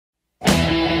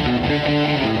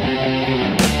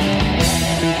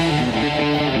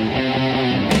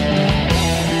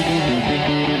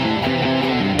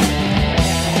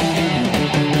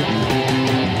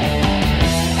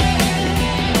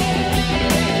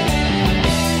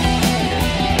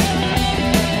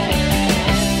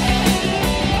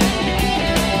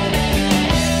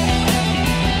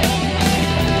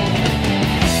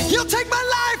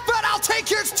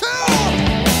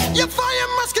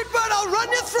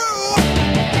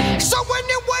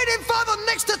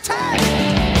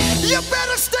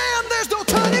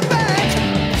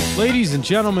Ladies and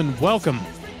gentlemen, welcome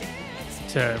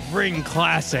to Ring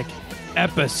Classic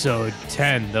Episode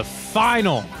 10, the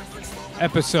final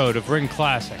episode of Ring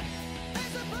Classic.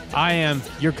 I am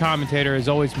your commentator, as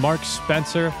always, Mark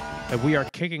Spencer, and we are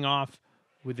kicking off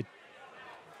with a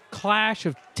clash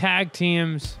of tag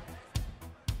teams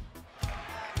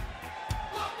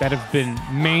that have been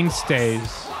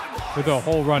mainstays for the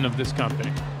whole run of this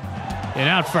company. And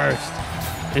out first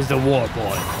is the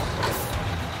Warboys.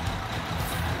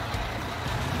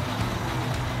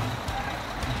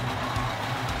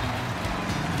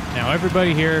 Now,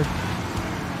 everybody here,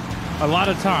 a lot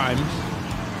of times,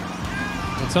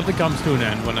 when something comes to an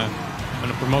end, when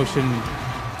a promotion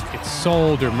gets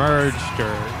sold or merged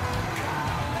or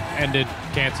ended,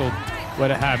 canceled, what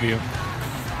have you,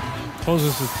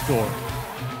 closes its door,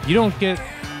 you don't get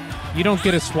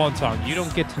a swan song. You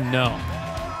don't get to know.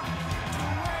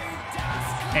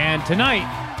 And tonight,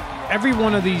 every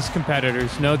one of these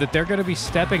competitors know that they're going to be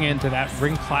stepping into that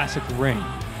Ring Classic ring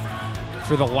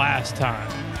for the last time.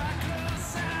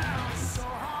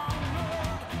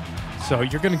 So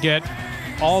you're going to get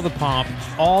all the pomp,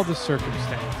 all the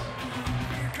circumstance,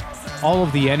 all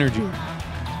of the energy.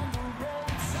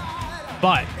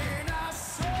 But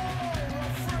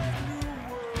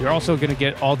you're also going to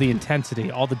get all the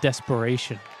intensity, all the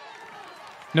desperation.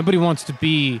 Nobody wants to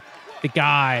be the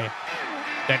guy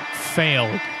that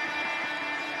failed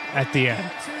at the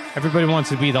end. Everybody wants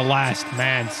to be the last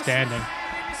man standing.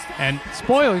 And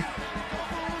spoiler,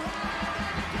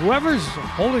 whoever's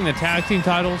holding the tag team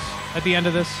titles at the end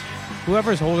of this,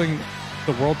 whoever's holding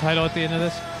the world title at the end of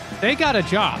this, they got a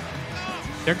job.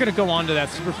 They're going to go on to that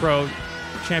Super Pro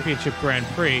Championship Grand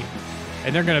Prix,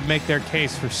 and they're going to make their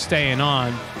case for staying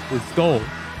on with gold.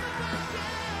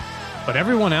 But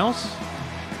everyone else,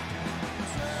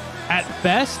 at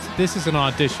best, this is an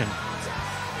audition.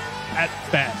 At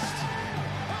best.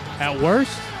 At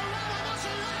worst,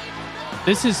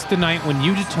 this is the night when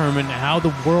you determine how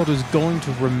the world is going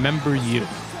to remember you.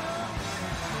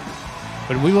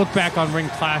 When we look back on Ring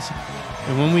Classic,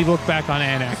 and when we look back on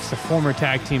Annex, the former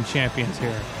tag team champions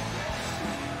here,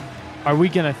 are we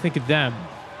going to think of them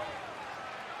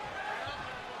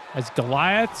as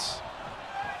Goliaths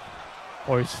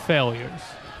or as failures?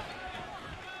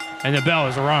 And the bell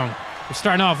is rung. We're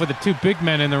starting off with the two big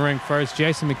men in the ring first.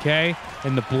 Jason McKay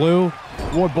in the blue,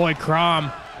 Warboy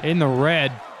Crom in the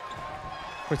red.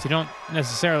 Of course, you don't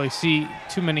necessarily see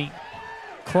too many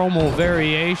chromal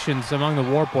variations among the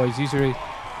Warboys. Usually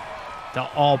the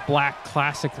all-black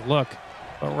classic look,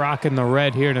 but rocking the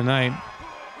red here tonight.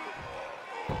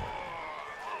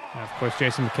 And of course,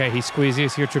 Jason McKay, he's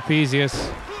Squeezius, here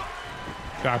Trapezius.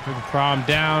 Dropping Crom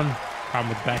down. Crom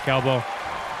with the back elbow.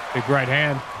 Big right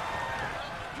hand.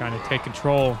 Trying to take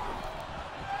control.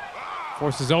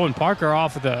 Forces Owen Parker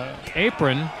off of the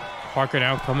apron. Parker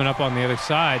now coming up on the other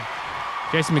side.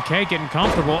 Jason McKay getting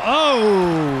comfortable.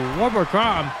 Oh! Warboy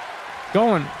Crom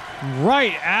going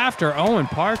right after Owen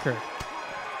Parker.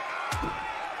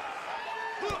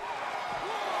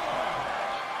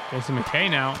 Jason McKay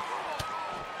now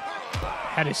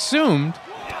had assumed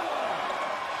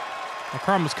that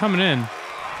Crom was coming in.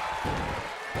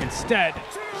 Instead,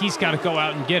 he's got to go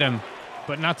out and get him,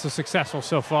 but not so successful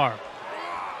so far.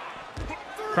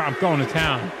 Crom going to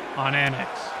town on Annex.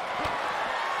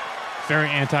 Very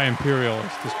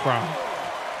anti-imperialist, this Crom.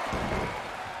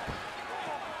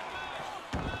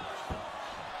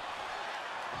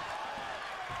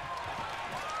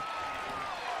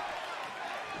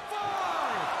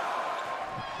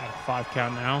 At a 5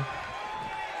 count now.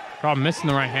 Crom missing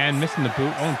the right hand, missing the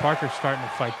boot. Owen Parker starting to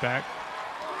fight back.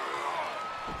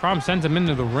 Crom sends him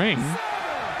into the ring.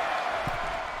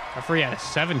 Referee had a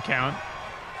 7 count.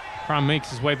 Crom makes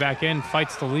his way back in,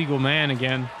 fights the legal man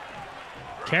again.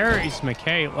 Carries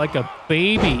McKay like a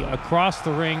baby across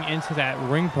the ring into that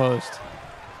ring post.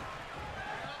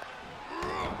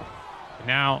 And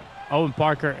now Owen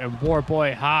Parker and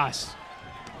Warboy Haas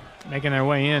making their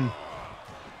way in.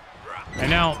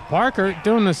 And now Parker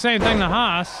doing the same thing to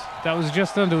Haas that was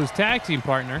just done to his tag team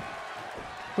partner.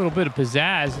 A little bit of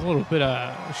pizzazz, a little bit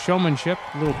of showmanship,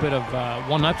 a little bit of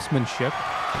one-upsmanship.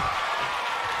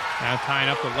 Now tying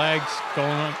up the legs,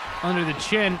 going up under the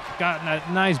chin, got that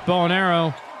nice bow and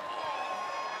arrow.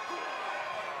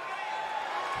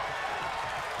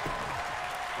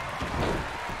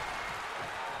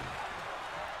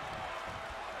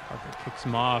 Parker kicks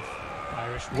him off.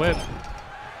 Irish whip.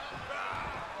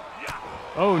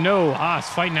 Oh no, Haas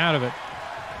fighting out of it.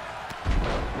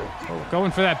 Oh,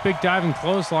 going for that big diving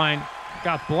clothesline.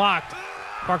 Got blocked.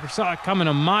 Parker saw it coming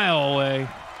a mile away.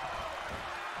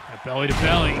 That belly to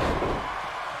belly.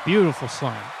 Beautiful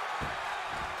slam.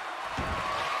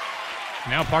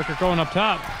 Now Parker going up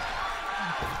top.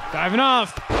 Diving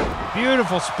off.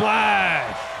 Beautiful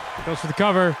splash. Goes for the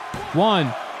cover.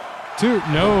 1, 2.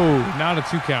 No, not a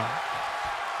 2 count.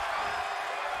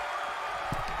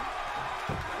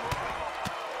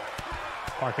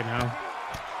 Parker now.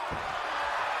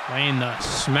 Laying the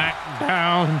smack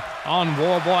down on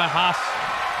Warboy Haas.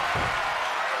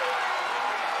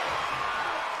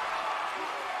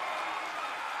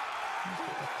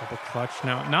 Double clutch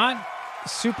now. Not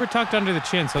super tucked under the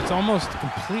chin, so it's almost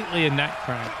completely a neck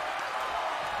crank.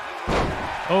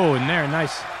 Oh, and there,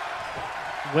 nice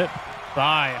whip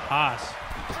by Haas.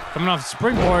 Coming off the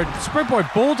springboard. Springboard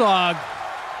bulldog.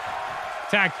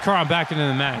 Tagged Kron back into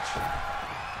the match.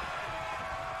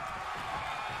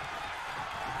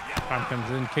 Kron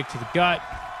comes in, kick to the gut.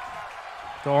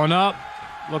 Going up.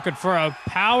 Looking for a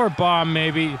power bomb,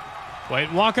 maybe.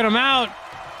 Wait, walking him out.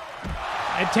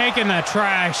 And taking the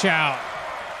trash out.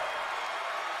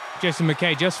 Jason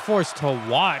McKay just forced to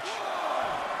watch.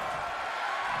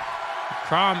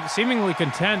 Kron seemingly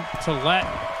content to let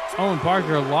Owen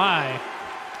Parker lie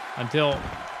until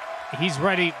he's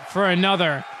ready for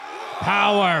another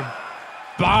power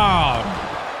bomb.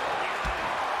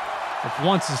 If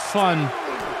once is fun,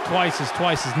 twice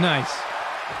is nice.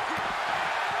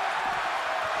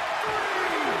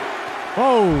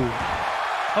 Whoa!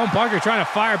 Owen Parker trying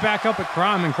to fire back up at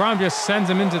Kron, and Kron just sends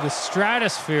him into the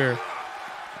stratosphere.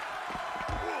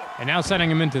 And now sending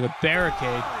him into the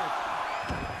barricade.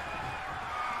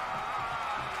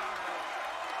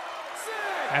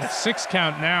 At a 6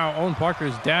 count now, Owen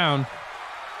Parker's down.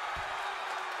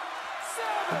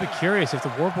 I'd be curious if the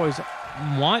Warboys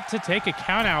want to take a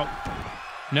count out.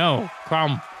 No,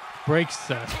 Kron breaks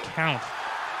the count.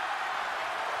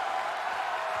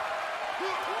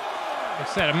 Like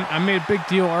I said, I made a big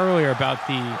deal earlier about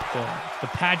the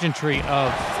pageantry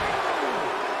of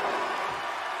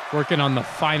working on the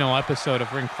final episode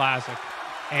of Ring Classic.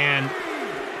 And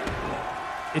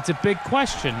it's a big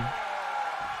question.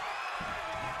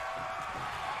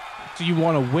 Do you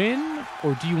want to win,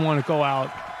 or do you want to go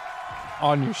out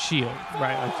on your shield,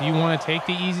 right? Like, do you want to take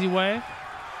the easy way,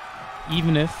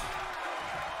 even if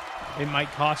it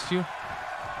might cost you?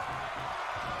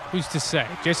 Who's to say?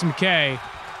 Jason McKay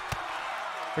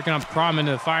picking up Kron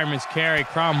into the fireman's carry.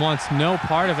 Kron wants no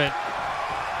part of it.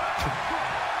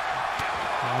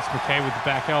 Now it's McKay with the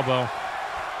back elbow.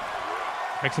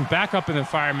 Picks him back up in the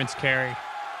fireman's carry.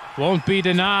 Won't be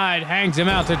denied. Hangs him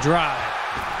out to dry.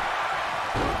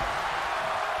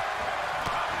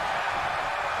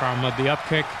 Kron led the up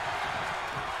kick.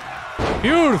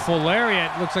 Beautiful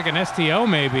lariat. Looks like an STO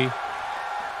maybe.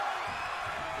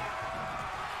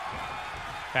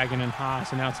 Tagging in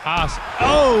Haas, and now it's Haas.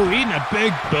 Oh, eating a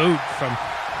big boot from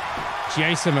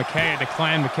Jason McKay to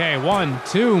Clan McKay. 1,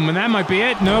 2, and that might be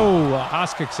it. No,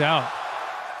 Haas kicks out.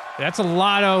 That's a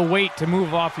lot of weight to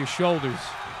move off your shoulders.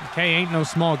 McKay ain't no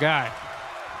small guy.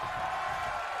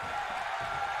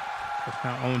 But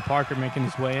now Owen Parker making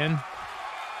his way in.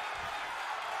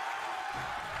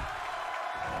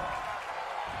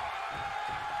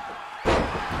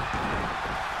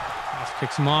 Haas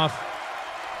kicks him off.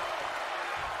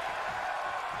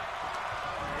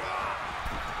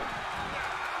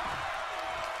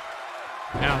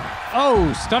 Now,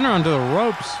 oh, stunner onto the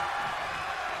ropes.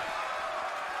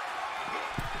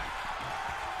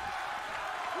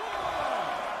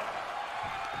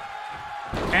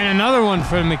 And another one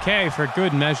for McKay for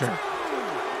good measure.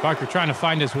 Parker trying to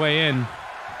find his way in.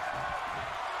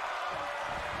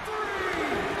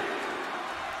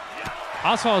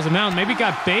 Haas follows him out, maybe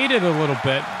got baited a little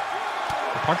bit.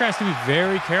 Parker has to be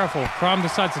very careful. If Kron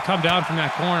decides to come down from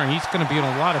that corner, he's going to be in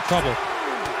a lot of trouble.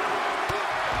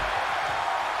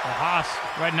 Haas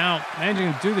right now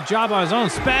managing to do the job on his own.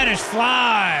 Spanish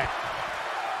fly.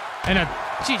 And a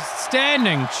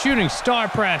standing shooting star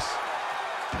press.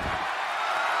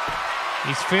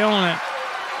 He's feeling it.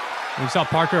 We saw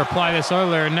Parker apply this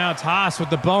earlier, and now it's Haas with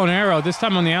the bow and arrow, this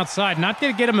time on the outside. Not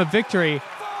going to get him a victory.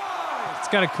 It's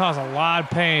got to cause a lot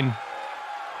of pain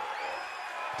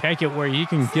take it where he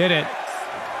can get it.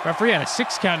 Referee had a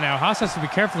 6 count now. Haas has to be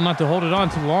careful not to hold it on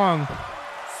too long.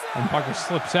 And Parker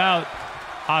slips out.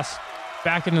 Haas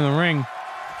back into the ring.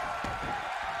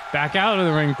 Back out of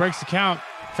the ring, breaks the count.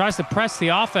 Tries to press the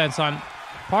offense on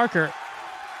Parker.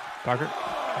 Parker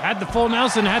had the full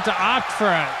Nelson, had to opt for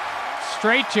a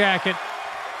straitjacket.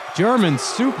 German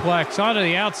suplex onto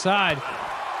the outside.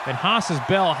 And Haas's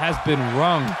bell has been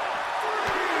rung.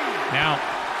 Now,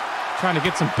 trying to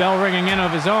get some bell ringing in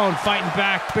of his own, fighting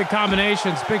back, big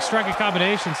combinations, big striking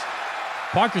combinations.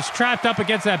 Parker's trapped up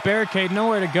against that barricade,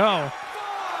 nowhere to go.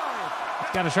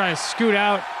 He's got to try to scoot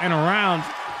out and around.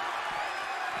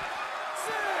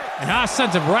 And Haas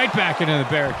sends him right back into the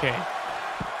barricade.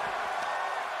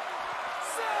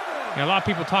 A lot of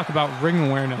people talk about ring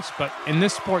awareness, but in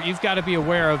this sport, you've got to be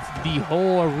aware of the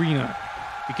whole arena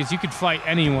because you could fight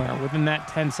anywhere within that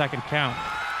 10-second count.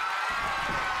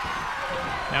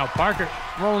 Now Parker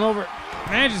rolling over,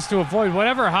 manages to avoid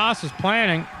whatever Haas was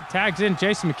planning. Tags in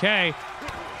Jason McKay.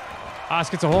 Haas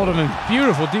gets a hold of him.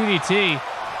 Beautiful DDT.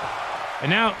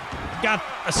 And now got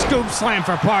a scoop slam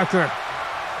for Parker.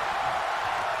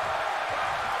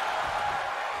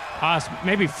 Haas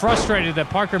maybe frustrated that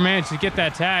Parker managed to get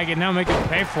that tag and now make him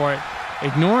pay for it.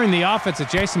 Ignoring the offense of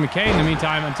Jason McKay in the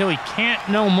meantime until he can't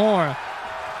no more.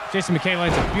 Jason McKay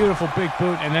lands a beautiful big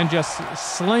boot and then just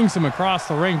slings him across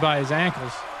the ring by his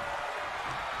ankles.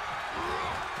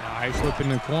 Now ice whip in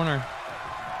the corner.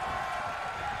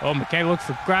 Oh, McKay looked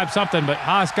for grab something, but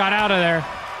Haas got out of there.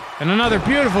 And another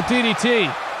beautiful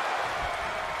DDT.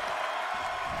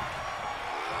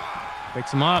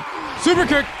 Picks him up. Super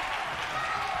kick.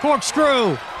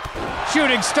 Corkscrew.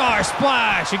 Shooting star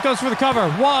splash. He goes for the cover.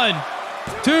 1,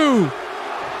 2.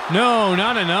 No,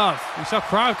 not enough. We saw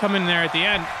Crowd come in there at the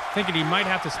end, thinking he might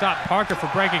have to stop Parker for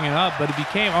breaking it up, but it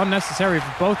became unnecessary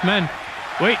for both men.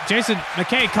 Wait, Jason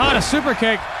McKay caught a super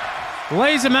kick.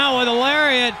 Lays him out with a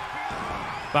lariat.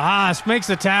 But Haas makes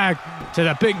the tag to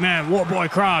the big man, Warboy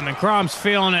Crom, and Crom's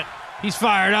feeling it. He's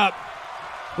fired up.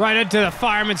 Right into the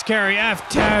fireman's carry,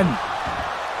 F10.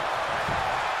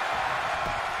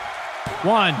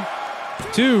 1,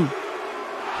 2.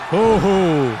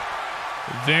 Ooh,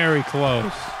 very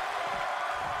close.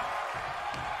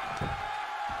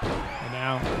 And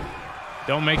now,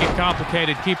 don't make it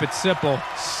complicated, keep it simple.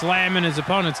 Slamming his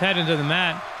opponent's head into the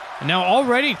mat. And now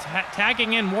already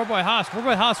tagging in Warboy Haas.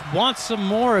 Warboy Haas wants some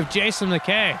more of Jason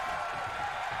McKay.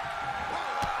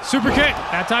 Super kick,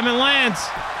 that time it lands.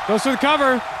 Goes for the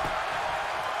cover.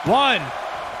 1,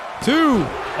 2.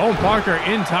 Oh, Parker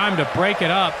in time to break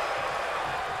it up.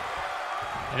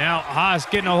 And now Haas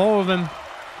getting a hold of him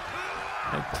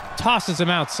and tosses him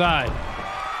outside.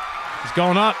 He's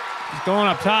going up. He's going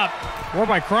up top.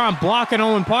 Warboy Crom blocking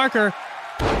Owen Parker.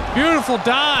 Beautiful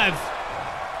dive.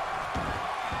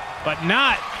 But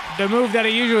not the move that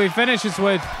he usually finishes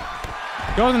with.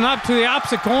 Going up to the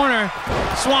opposite corner.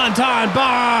 Swanton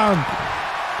bomb.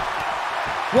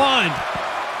 1,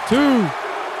 2,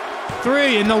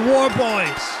 3. And the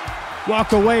Warboys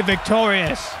walk away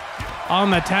victorious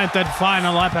on the 10th and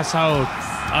final episode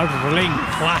of Ring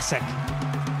Classic.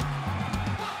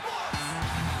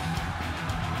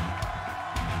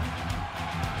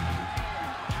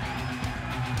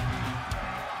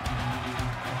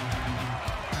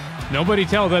 Nobody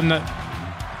tell them that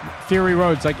Fury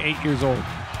Road's like 8 years old.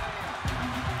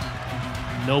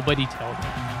 Nobody tell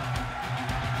them.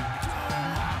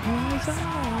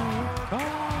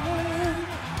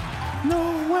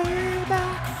 No way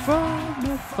back from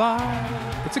the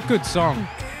fire. It's a good song.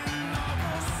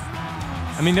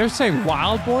 I mean, they're saying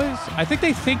Wild Boys. I think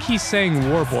they think he's saying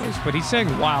Warboys, but he's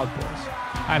saying Wild Boys.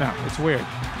 I know, it's weird.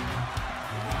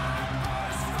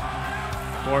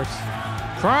 Of course.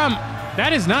 Crom,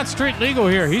 that is not street legal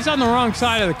here. He's on the wrong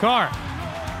side of the car.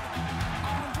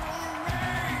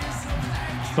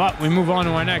 But we move on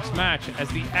to our next match as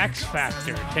the X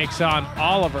Factor takes on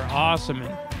Oliver Awesome.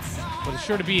 What is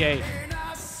sure to be a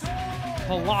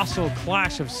colossal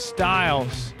clash of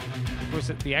styles. Of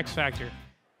course, the X Factor,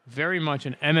 very much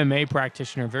an MMA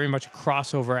practitioner, very much a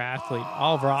crossover athlete.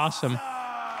 Oliver Awesome,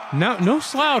 no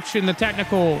slouch in the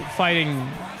technical fighting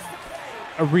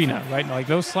arena, right? Like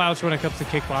no slouch when it comes to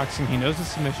kickboxing. He knows the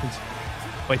submissions,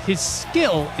 but his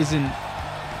skill is in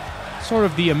sort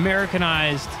of the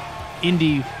Americanized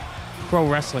indie pro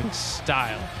wrestling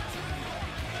style.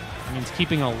 It means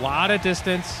keeping a lot of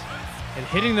distance and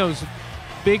hitting those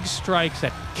big strikes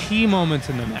at key moments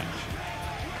in the match.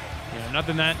 You know,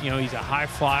 nothing that, he's a high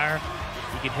flyer.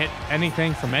 He can hit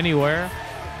anything from anywhere.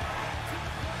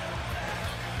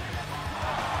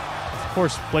 Of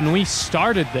course, when we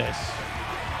started this,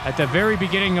 at the very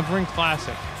beginning of Ring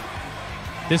Classic,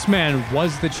 This man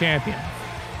was the champion.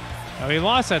 Now, he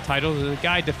lost that title to the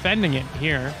guy defending it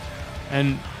here,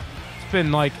 and it's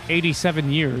been like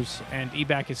 87 years, and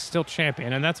Ebak is still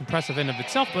champion, and that's impressive in of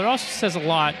itself, but it also says a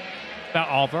lot about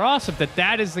Oliver Awesome,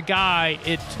 that is the guy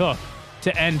it took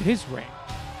to end his reign.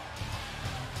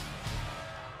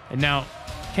 And now,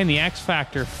 can the X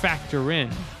Factor factor in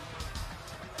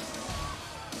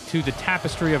to the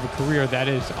tapestry of a career that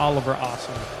is Oliver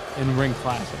Awesome in Ring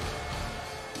Classic?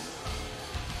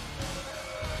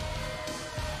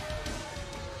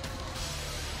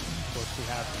 Of course, we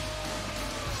have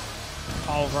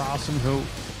Oliver Awesome, who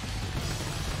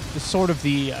is sort of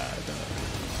the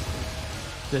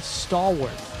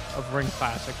stalwart of Ring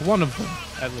Classic. One of them,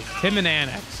 at least. Him and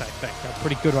Annex, I think, are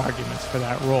pretty good arguments for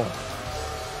that role.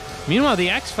 Meanwhile, the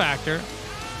X Factor,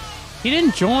 he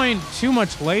didn't join too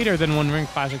much later than when Ring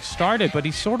Classic started, but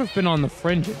he's sort of been on the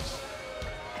fringes.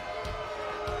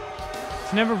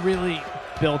 He's never really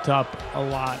built up a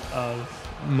lot of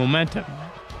momentum.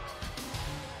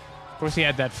 Of course, he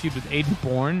had that feud with Aiden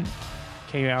Bourne.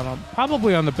 Came out on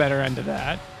probably on the better end of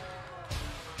that.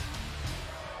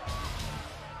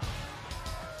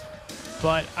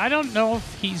 But I don't know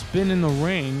if he's been in the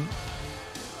ring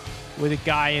with a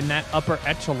guy in that upper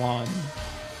echelon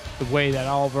the way that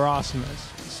Oliver Awesome is.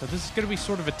 So this is going to be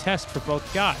sort of a test for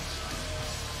both guys.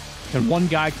 Can one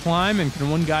guy climb and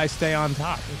can one guy stay on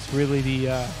top? It's really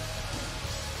the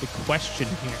question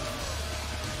here.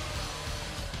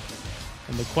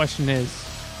 And the question is,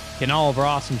 can Oliver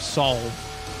Awesome solve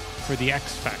for the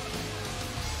X Factor?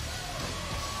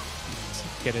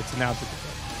 Let's get it announced.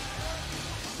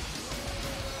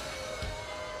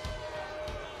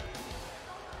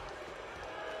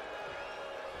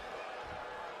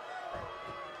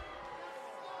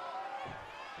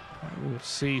 We'll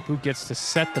see who gets to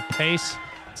set the pace,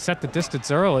 set the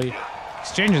distance early.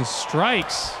 Exchanging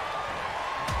strikes.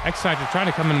 X Factor trying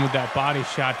to come in with that body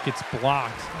shot, gets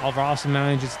blocked. Oliver Awesome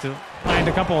manages to land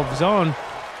a couple of his own,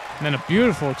 and then a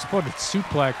beautiful exploded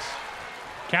suplex.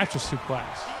 Catcher suplex.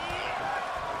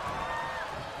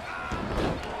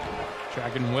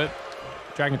 Dragon whip.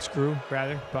 Dragon screw,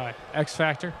 rather, by X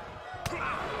Factor.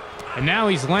 And now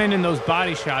he's landing those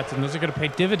body shots, and those are going to pay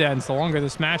dividends the longer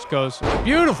this match goes.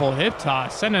 Beautiful hip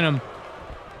toss, sending him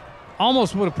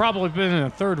almost would have probably been in the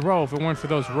third row if it weren't for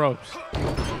those ropes.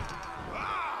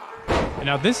 And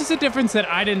now this is a difference that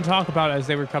I didn't talk about as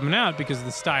they were coming out because of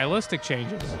the stylistic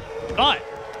changes. But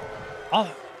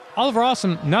Oliver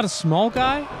Awesome, not a small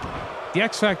guy. The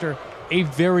X Factor, a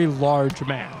very large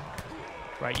man.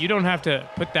 Right, you don't have to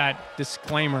put that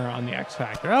disclaimer on the X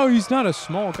Factor. Oh, he's not a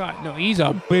small guy. No, he's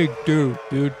a big dude.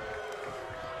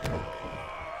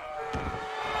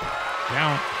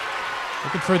 Now,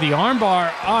 looking for the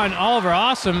armbar on Oliver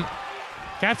Awesome.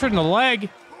 Captured in the leg.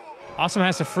 Awesome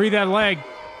has to free that leg.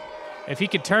 If he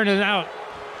could turn it out,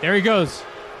 there he goes.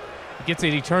 He gets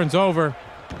it, he turns over,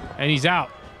 and he's out.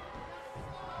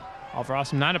 Oliver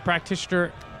Awesome, not a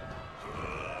practitioner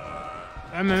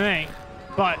MMA,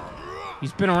 but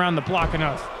he's been around the block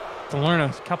enough to learn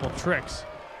a couple of tricks.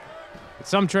 But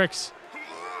some tricks,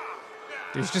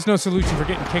 there's just no solution for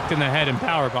getting kicked in the head and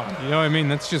powerbomb. You know what I mean?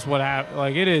 That's just what happened.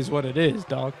 Like, it is what it is,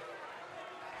 dog.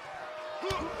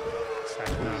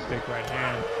 Stacking out a big right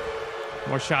hand.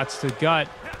 More shots to the gut.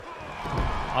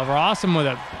 Oliver Awesome with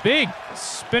a big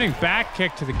spinning back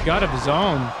kick to the gut of his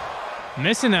own.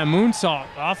 Missing that moonsault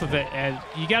off of it, and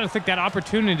you got to think that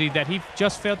opportunity that he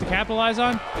just failed to capitalize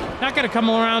on, not going to come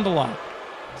around a lot.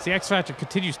 As the X Factor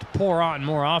continues to pour on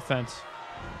more offense.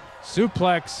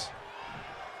 Suplex.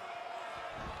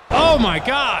 Oh my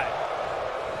God!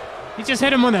 He just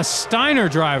hit him with a Steiner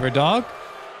driver, dog.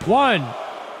 1,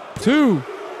 2.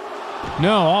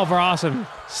 No, Oliver Awesome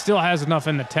still has enough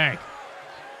in the tank.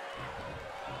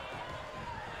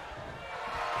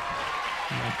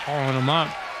 And pulling him up.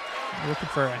 Looking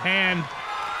for a hand.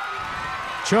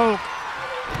 Choke.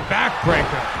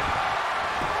 Backbreaker.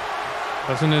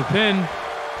 Doesn't pin.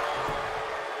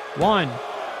 1,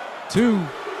 2.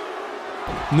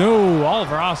 No,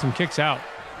 Oliver Awesome kicks out.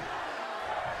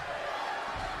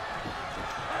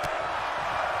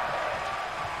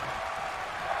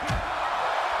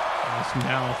 Awesome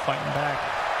now fighting back.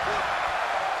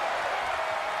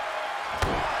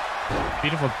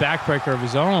 Beautiful backbreaker of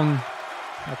his own.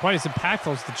 Not quite as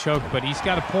impactful as the choke, but he's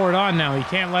got to pour it on now. He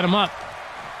can't let him up.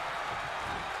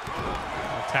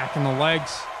 Attacking the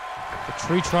legs. The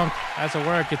tree trunk has to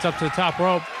work. Gets up to the top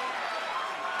rope.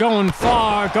 Going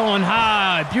far, going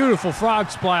high. Beautiful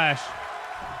frog splash.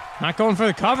 Not going for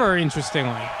the cover,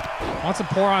 interestingly. Wants to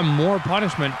pour on more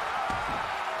punishment.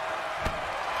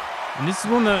 And this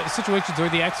is one of the situations where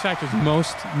the X Factor is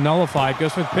most nullified.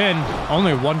 Goes for the pin,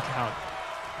 only 1 count.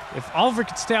 If Oliver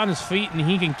can stay on his feet and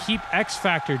he can keep X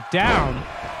Factor down,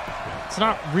 it's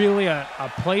not really a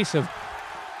place of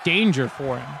danger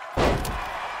for him.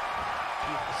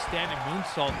 Standing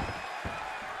moonsault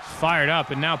fired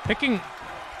up, and now picking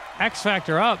X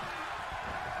Factor up.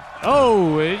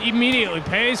 Oh, it immediately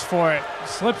pays for it.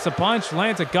 Slips a punch,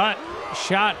 lands a gut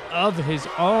shot of his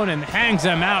own, and hangs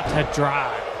him out to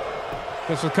dry.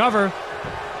 Goes for cover.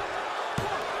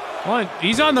 One,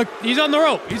 he's on the rope. He's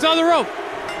on the rope.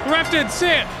 The ref didn't see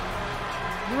it.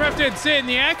 The ref didn't see it, and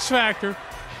the X Factor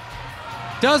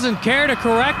doesn't care to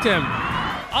correct him.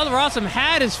 Oliver Awesome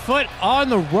had his foot on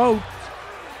the rope,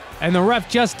 and the ref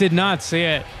just did not see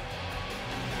it.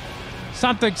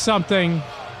 Something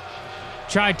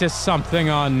tried to something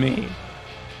on me.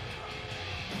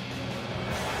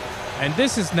 And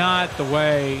this is not the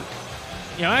way,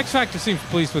 you know, X Factor seems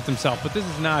pleased with himself, but this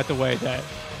is not the way that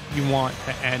you want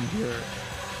to end your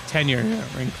tenure in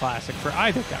Ring Classic for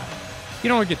either guy. You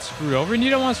don't want to get screwed over, and you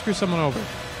don't want to screw someone over,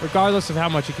 regardless of how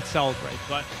much you could celebrate.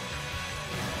 But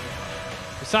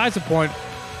besides the point,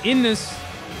 in this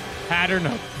pattern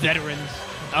of veterans,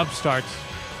 upstarts,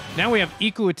 now we have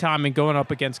Iku Itami going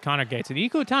up against Connor Gates. And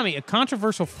Iku Itami, a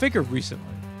controversial figure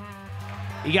recently.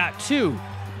 He got 2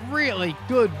 really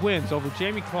good wins over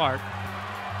Jamie Clark.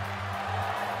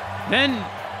 Then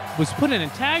was put in a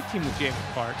tag team with Jamie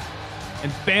Clark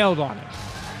and bailed on him.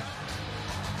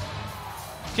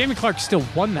 Jamie Clark still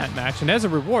won that match, and as a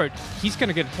reward, he's going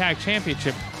to get a tag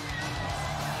championship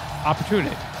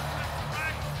opportunity.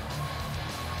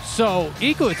 So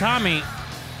Iku Itami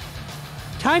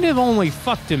kind of only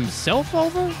fucked himself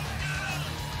over.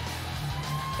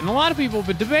 And a lot of people have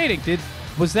been debating,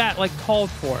 was that like called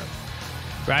for,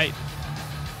 right?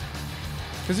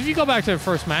 Because if you go back to the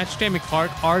first match, Jamie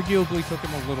Clark arguably took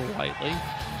him a little lightly,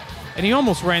 and he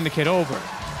almost ran the kid over.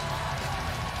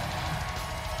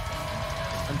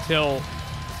 Until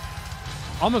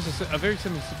almost a very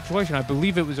similar situation. I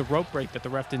believe it was a rope break that the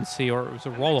ref didn't see, or it was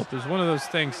a roll-up. It was one of those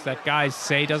things that guys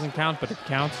say doesn't count, but it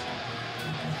counts.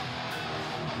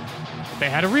 They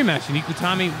had a rematch, and Iku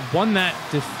Itami won that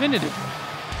definitively.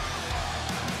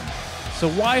 So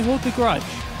why hold the grudge?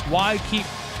 Why keep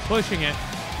pushing it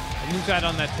and lose out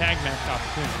on that tag match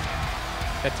opportunity?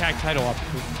 That tag title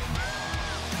opportunity.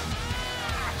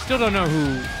 Still don't know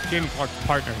who Jamie Clark's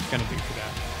partner is going to be for that.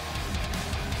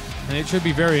 And it should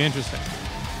be very interesting.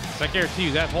 Because I guarantee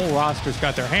you that whole roster's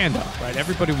got their hand up, right?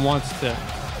 Everybody wants to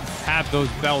have those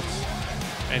belts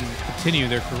and continue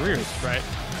their careers, right?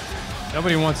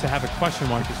 Nobody wants to have a question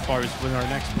mark as far as when our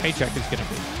next paycheck is going to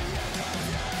be.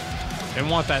 They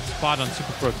want that spot on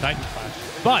Super Pro Titan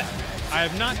Clash. But I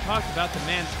have not talked about the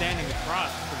man standing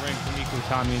across the ring from Iku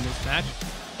Itami in this match,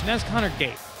 and that's Connor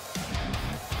Gates.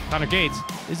 Connor Gates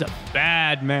is a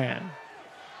bad man.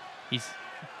 He's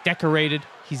decorated,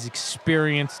 he's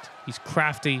experienced, he's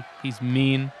crafty, he's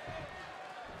mean.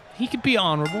 He could be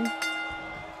honorable,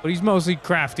 but he's mostly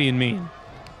crafty and mean.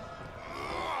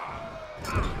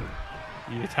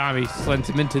 Itami slends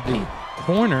him into the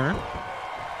corner.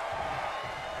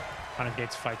 Connor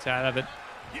Gates fights out of it.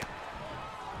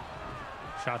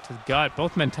 Shot to the gut.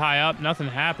 Both men tie up. Nothing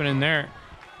happening there.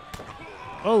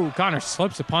 Oh, Connor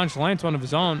slips a punch, lands one of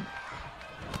his own.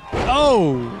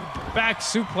 Oh, back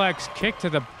suplex, kick to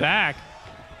the back.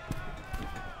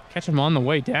 Catch him on the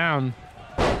way down.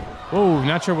 Oh,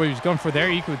 not sure what he was going for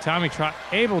there. Iku Itami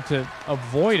able to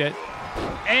avoid it.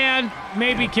 And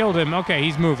maybe killed him. Okay,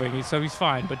 he's moving, so he's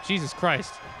fine. But Jesus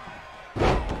Christ.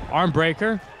 Arm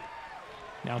breaker.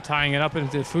 Now tying it up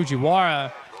into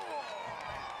Fujiwara.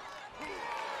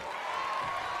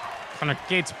 Connor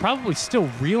Gates probably still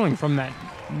reeling from that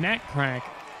neck crank.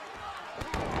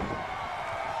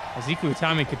 As Iku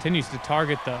Itami continues to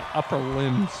target the upper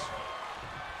limbs.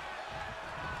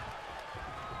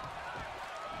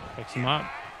 Picks him up.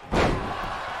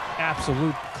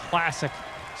 Absolute classic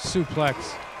suplex.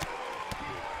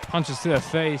 Punches to the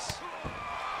face.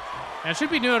 And it should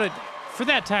be noted, for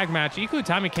that tag match, Iku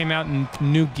Itami came out in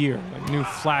new gear, like new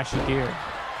flashy gear.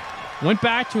 Went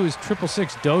back to his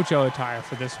 666 dojo attire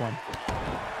for this one.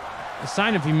 A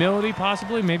sign of humility,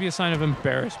 possibly, maybe a sign of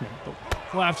embarrassment, but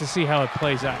we'll have to see how it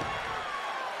plays out.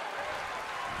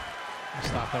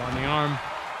 Stop it on the arm.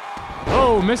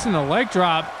 Oh, missing the leg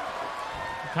drop.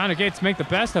 Connor Gates make the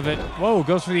best of it. Whoa,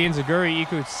 goes for the enziguri.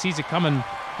 Iku sees it coming,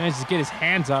 manages to get his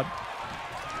hands up.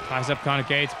 Ties up Connor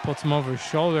Gates, puts him over his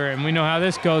shoulder, and we know how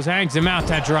this goes. Hangs him out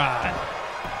to dry.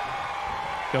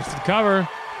 Goes to the cover.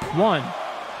 1,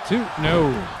 2,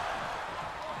 no.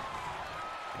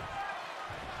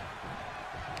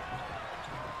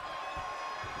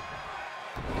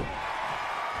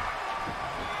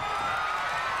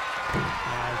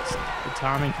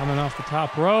 Itami coming off the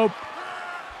top rope.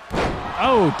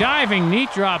 Oh, diving knee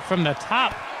drop from the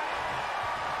top.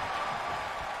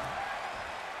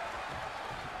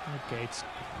 Gates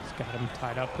has got him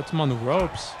tied up, puts him on the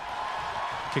ropes.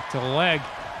 Kick to the leg.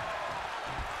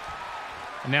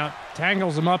 And now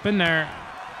tangles him up in there.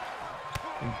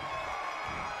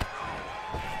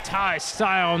 Thai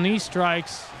style knee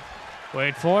strikes.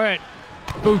 Wait for it.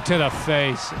 Boot to the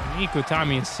face. And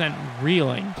Itami is sent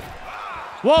reeling.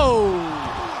 Whoa!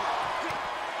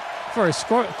 For a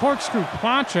corkscrew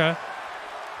plancha.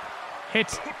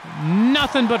 Hits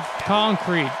nothing but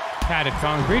concrete. Padded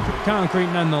concrete, but concrete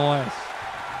nonetheless.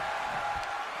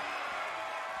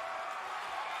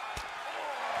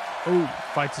 Ooh,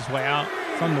 fights his way out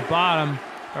from the bottom.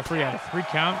 Referee had a 3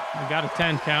 count. We got a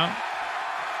 10 count.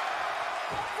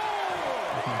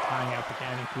 Tying up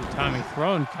again. Itami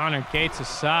throwing Connor Gates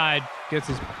aside. Gets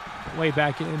his way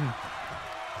back in.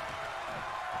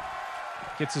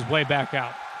 Gets his way back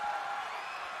out.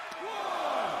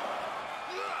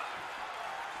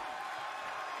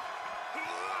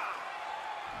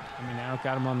 Now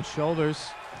got him on the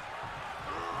shoulders.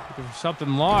 Looking for something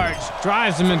large.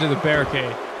 Drives him into the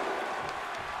barricade.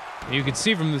 You can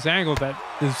see from this angle that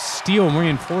the steel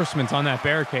reinforcements on that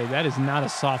barricade, that is not a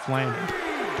soft landing.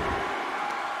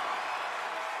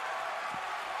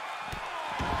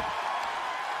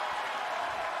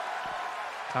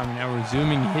 Itami now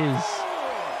resuming his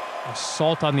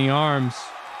assault on the arms.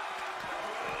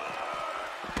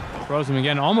 Throws him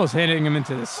again, almost hitting him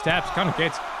into the steps. Connor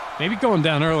Gates maybe going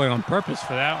down early on purpose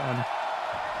for that one.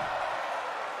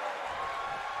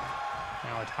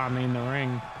 Now Itami in the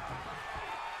ring.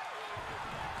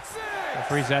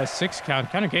 Referee's at a 6 count.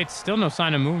 Connor Gates still no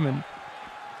sign of movement.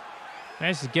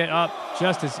 Manages to get up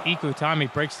just as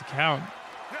Itami breaks the count.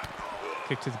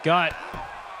 Kick to the gut.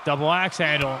 Double axe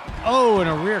handle. Oh, and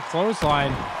a rear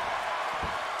clothesline.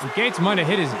 And Gates might have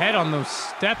hit his head on those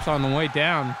steps on the way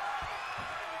down.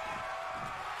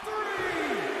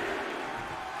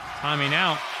 Itami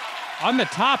now on the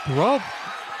top rope.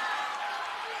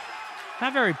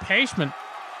 Not very patient.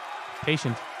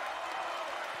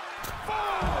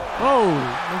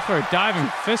 Oh, looks for a diving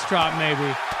fist drop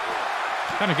maybe.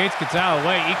 Connor Gates gets out of the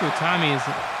way. Itami is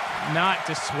not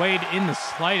dissuaded in the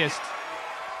slightest.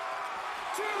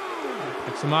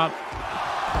 Picks him up.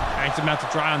 Hangs him out to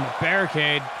dry on the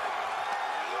barricade.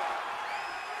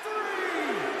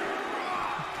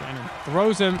 And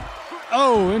throws him.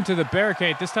 Oh, into the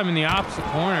barricade, this time in the opposite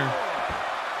corner.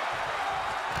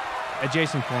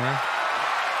 Adjacent corner.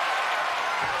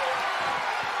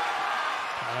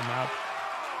 Got him up.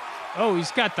 Oh,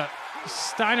 he's got the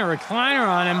Steiner recliner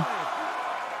on him.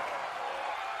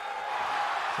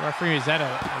 The referee is at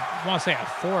I want to say a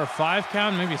 4 or 5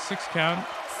 count, maybe a 6 count.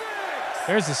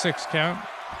 There's the 6 count.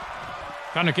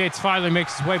 Connor Gates finally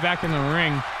makes his way back in the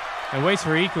ring and waits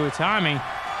for Itami.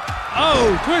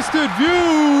 Oh, twisted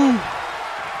view!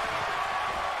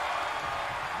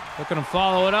 Looking to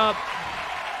follow it up.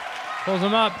 Pulls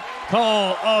him up.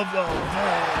 Call of the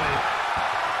volley.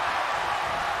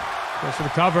 Goes for the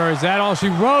cover. Is that all she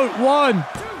wrote? 1,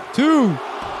 2.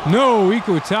 No,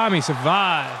 Itami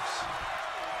survives.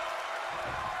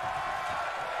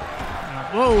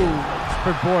 Whoa,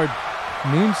 springboard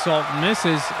moonsault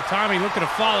misses. Itami looking to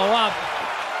follow up.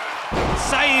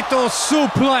 Saito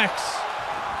suplex.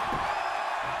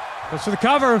 Goes for the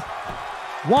cover.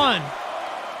 1,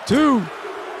 2.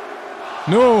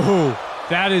 No,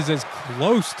 that is as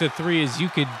close to 3 as you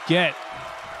could get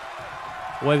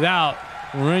without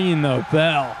ringing the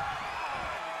bell.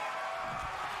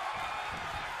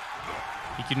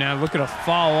 You can now look at a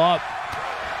follow-up.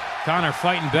 Connor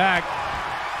fighting back.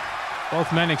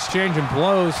 Both men exchanging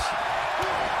blows.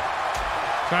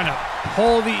 Trying to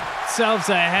pull themselves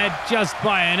ahead just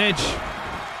by an inch.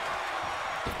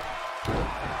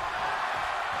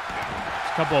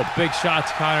 A couple of big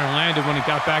shots Connor landed when he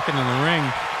got back into the ring.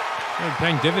 Really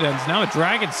paying dividends. Now a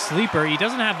dragon sleeper. He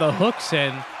doesn't have the hooks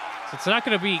in, so it's not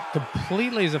going to be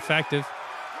completely as effective.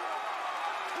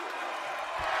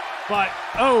 But,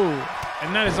 oh,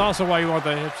 and that is also why you want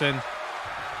the hips in.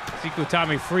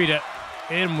 Itami free to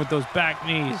in with those back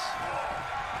knees.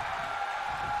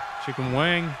 Chicken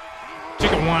wing.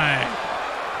 Chicken wing.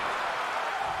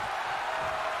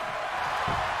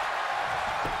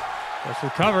 Goes for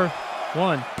the cover.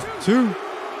 1, 2.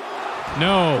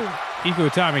 No.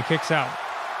 Itami kicks out.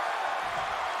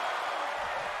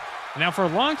 Now for a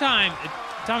long time,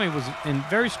 Itami was in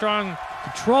very strong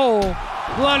control.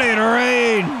 Bloody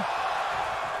rain.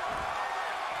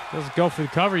 Doesn't go for the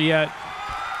cover yet.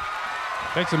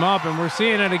 Picks him up, and we're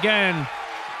seeing it again.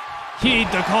 Heed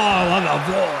the call of the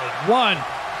void. 1,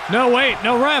 No, wait,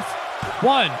 no ref.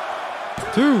 1,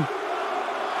 2.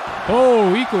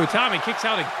 Oh, Itami kicks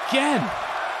out again.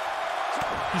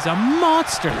 He's a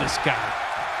monster, this guy.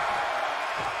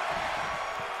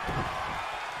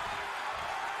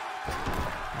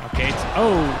 Okay,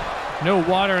 no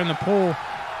water in the pool.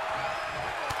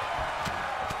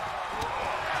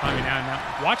 Now,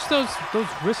 watch those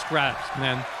wrist wraps,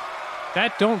 man.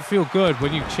 That don't feel good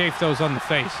when you chafe those on the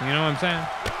face. You know what I'm saying?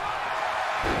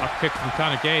 Up kick from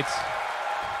Connor Gates.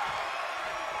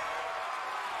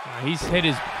 He's hit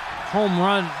his home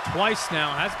run twice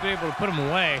now. Has been able to put him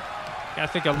away. I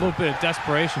think a little bit of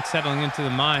desperation settling into the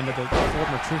mind of the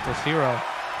former Truthless hero.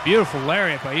 Beautiful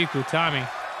lariat by Itami.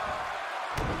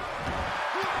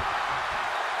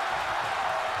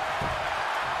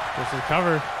 Goes to the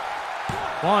cover.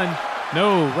 1.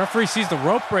 No. Referee sees the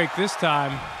rope break this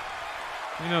time.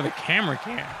 You know the camera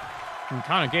can't. And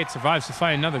Connor Gates survives to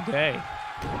fight another day.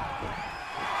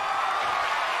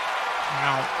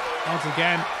 Now, once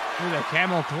again, with a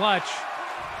camel clutch.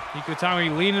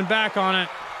 Itami leaning back on it.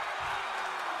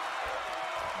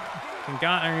 Can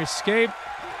Connor escape?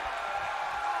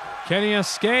 Can he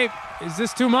escape? Is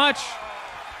this too much?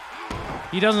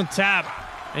 He doesn't tap.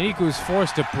 And Iku is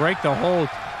forced to break the hold.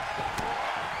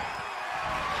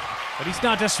 But he's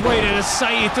not dissuaded as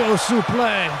Saito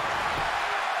suplex.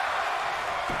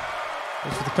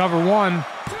 Goes for the cover. 1,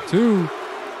 2.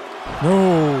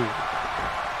 No.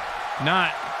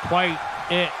 Not quite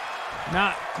it.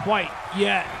 Not quite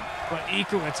yet. But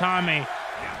Itami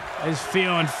is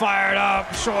feeling fired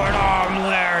up. Short arm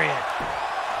lariat.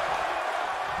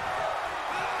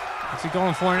 What's he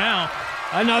going for now?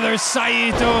 Another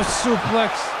Saito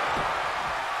suplex.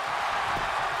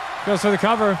 Goes for the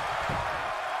cover.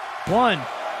 1,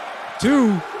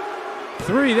 2,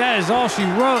 3. That is all she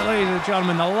wrote, ladies and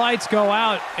gentlemen. The lights go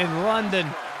out in London.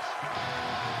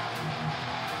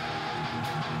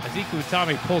 As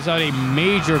Itami pulls out a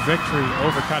major victory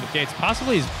over Connor Gates.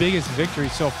 Possibly his biggest victory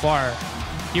so far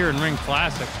here in Ring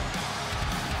Classic.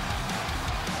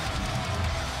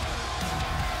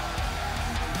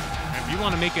 And if you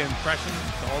want to make an impression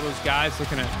to all those guys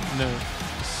looking at the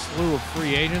slew of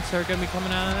free agents that are going to be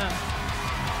coming out of that,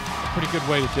 pretty good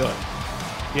way to do it,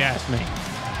 if you ask me.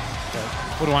 But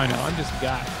what do I know? I'm just a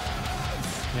guy.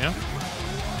 You know?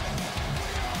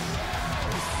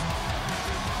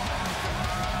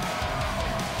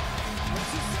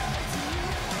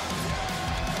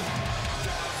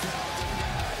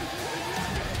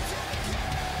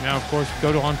 Now, of course, we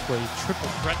go on to a triple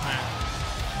threat match.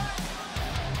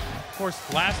 Of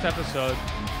course, last episode,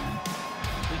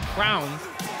 we crowned,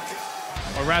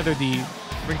 or rather the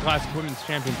Ring Classic Women's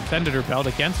Champion defended her belt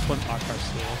against Flintlock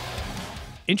Garcia.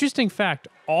 Interesting fact,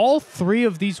 all 3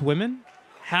 of these women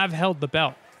have held the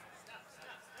belt.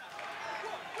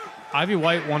 Ivy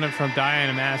White won it from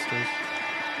Diana Masters.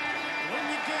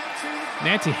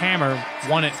 Nancy Hammer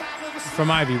won it from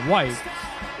Ivy White.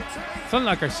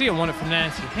 Flintlock Garcia won it from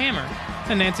Nancy Hammer.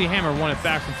 And Nancy Hammer won it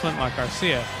back from Flintlock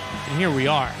Garcia. And here we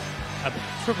are, a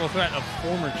triple threat of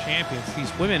former champions.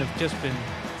 These women have just been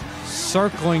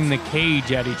circling the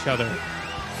cage at each other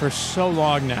for so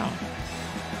long now.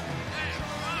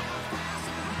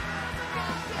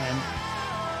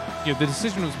 And the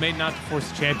decision was made not to force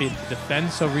the champion to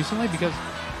defend so recently because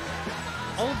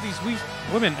all of these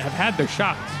women have had their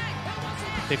shots.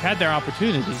 They've had their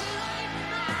opportunities.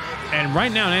 And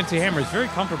right now, Nancy Hammer is very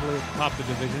comfortably at the top of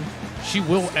the division. She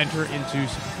will enter into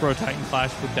Super Pro Titan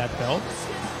Clash with that belt.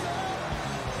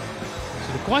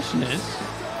 So the question is,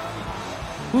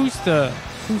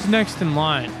 who's next in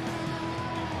line?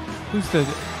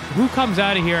 Who comes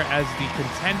out of here as the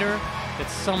contender that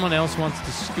someone else wants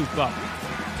to scoop up?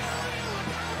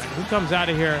 Who comes out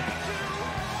of here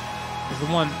as the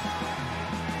one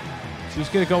who's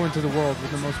going to go into the world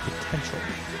with the most potential?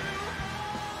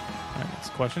 All right, that's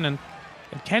the question. And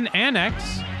can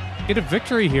Annex get a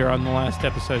victory here on the last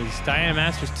episode? As Diana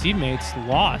Masters' teammates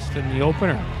lost in the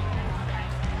opener.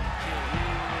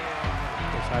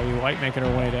 Ivy White making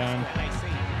her way down. Making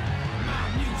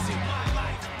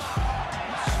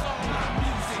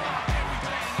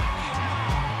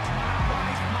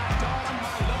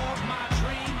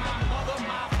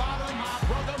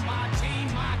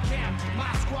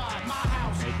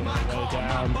her way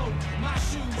down.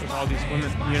 With all these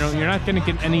women, you're not going to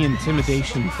get any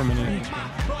intimidation from any of these women.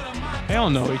 They all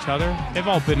know each other. They've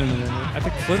all been in the ring. I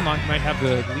think Flintlock might have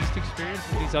the least experience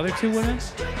with these other 2 women.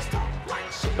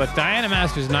 But Diana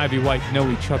Masters and Ivy White know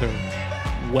each other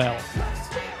well.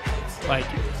 Like,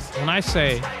 when I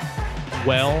say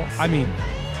well, I mean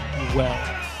well.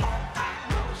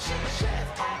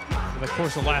 the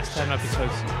course of the last 10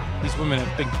 episodes, these women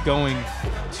have been going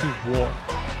to war.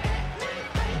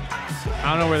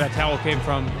 I don't know where that towel came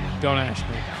from. Don't ask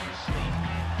me.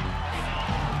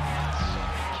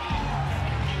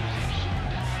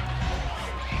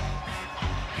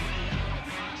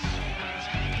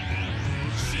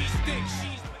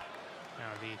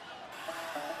 Now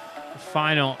the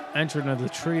final entrant of the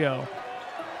trio.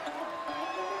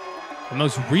 The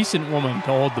most recent woman to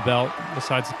hold the belt,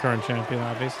 besides the current champion,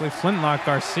 obviously, Flintlock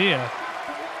Garcia.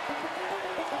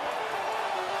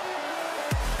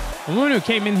 A woman who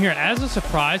came in here as a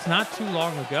surprise not too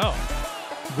long ago.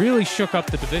 Really shook up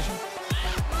the division.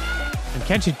 And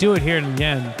can she do it here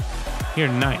again, here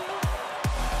tonight?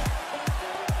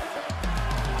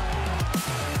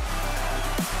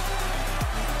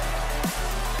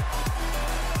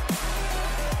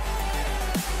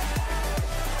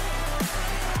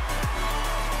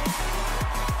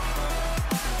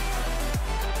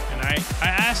 I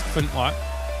asked Flintlock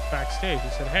backstage, I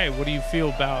said, hey, what do you feel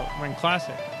about Ring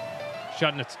Classic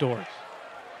shutting its doors?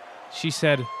 She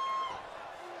said,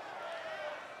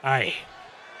 aye,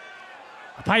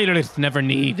 pirates never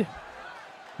need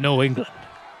no England.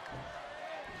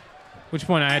 Which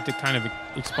point I had to kind of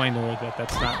explain to her that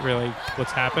that's not really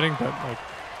what's happening, but like,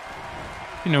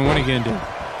 you know, what are you gonna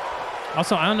do?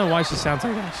 Also, I don't know why she sounds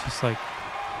like that. She's like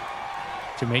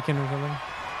Jamaican or something.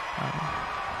 I don't know.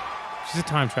 She's a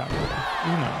time traveler.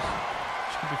 Who knows?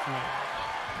 She could be familiar.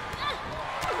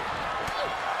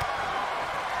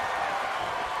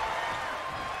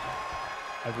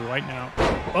 White now.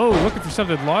 Oh, looking for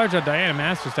something large on Diana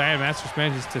Masters. Diana Masters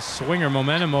manages to swing her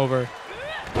momentum over.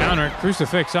 Counter it.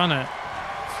 Crucifix on it.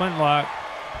 Flintlock.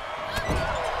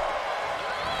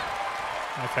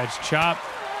 Knife edge chop.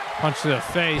 Punch to the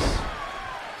face.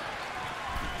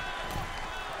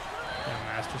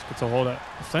 Masters gets a hold of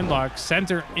Flintlock.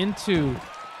 Center into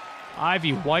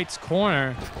Ivy White's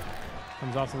corner.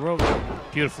 Comes off the rope.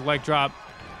 Beautiful leg drop.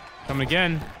 Coming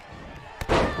again.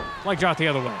 Leg drop the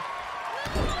other way.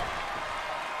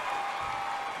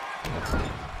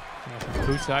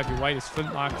 Boots Ivy White as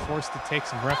Flintlock forced to take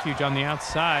some refuge on the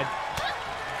outside.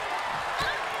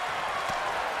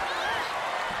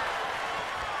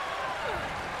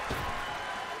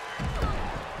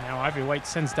 Now Ivy White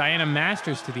sends Diana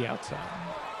Masters to the outside.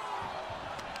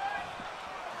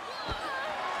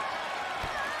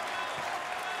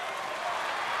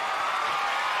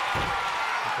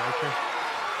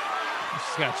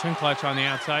 She's got a chin clutch on the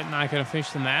outside. Not going to finish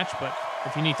the match, but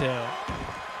if you need to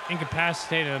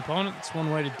incapacitate an opponent, it's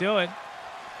one way to do it.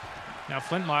 Now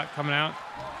Flintlock coming out,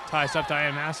 ties up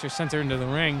Diana Masters, sends her into the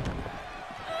ring.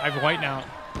 Ivy White now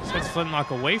sends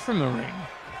Flintlock away from the ring.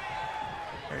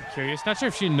 Very curious. Not sure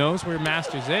if she knows where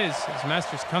Masters is, as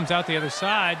Masters comes out the other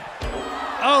side.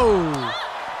 Oh!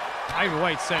 Ivy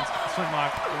White sends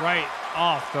Flintlock right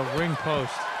off the ring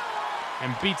post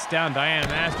and beats down Diana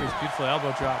Masters. Beautiful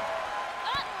elbow drop.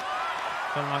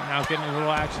 Flintlock now getting a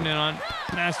little action in on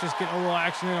Masters, getting a little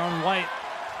action in on White.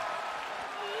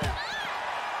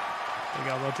 Big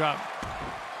elbow drop.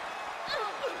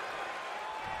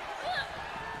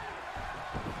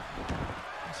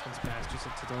 Sends Masters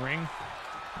into the ring.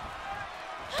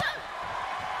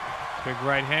 Big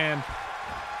right hand.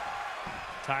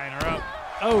 Tying her up.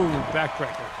 Oh,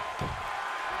 backbreaker.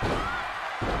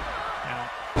 Now,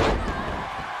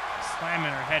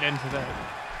 slamming her head into the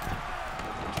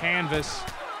canvas.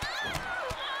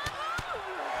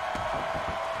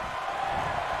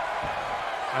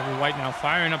 Ivy White now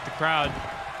firing up the crowd.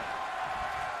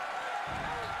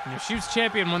 You know, she was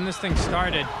champion when this thing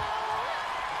started.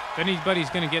 If anybody's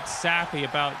going to get sappy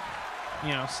about,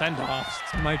 you know, send-offs,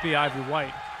 it might be Ivy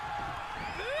White.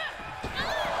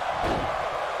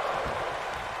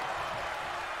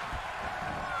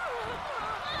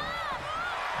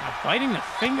 Now biting the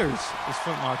fingers is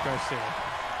Flintlock Garcia.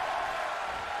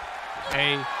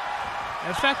 A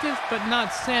effective but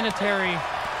not sanitary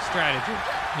strategy,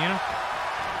 you know?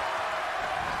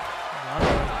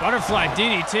 Butterfly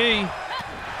DDT.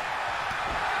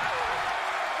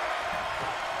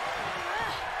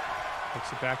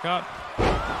 Picks it back up.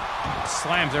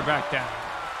 Slams her back down.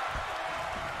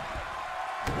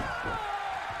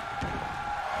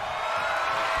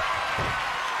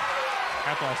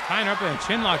 Capitalized, tying her up in a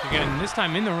chin lock again. And this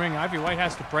time in the ring, Ivy White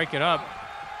has to break it up.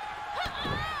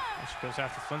 She goes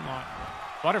after Flintlock.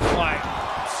 Butterfly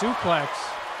suplex.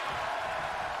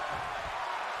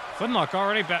 Flintlock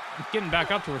already getting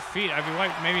back up to her feet. Ivy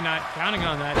White maybe not counting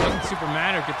on that. Doesn't super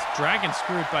matter. Gets dragon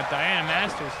screwed by Diana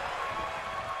Masters.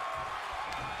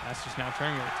 Masters now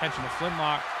turning her attention to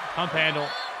Flintlock. Pump handle.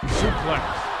 Suplex.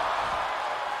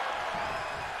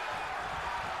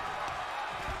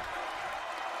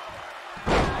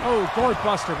 Oh, gourd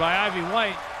buster by Ivy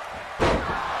White.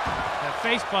 That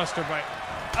face buster by...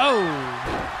 Oh!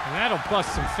 And that'll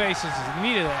bust some faces.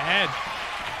 Knee to the head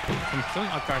from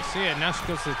Flintlock Garcia. Now she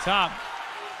goes to the top.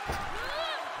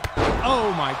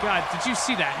 Oh my God. Did you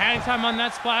see that hang time on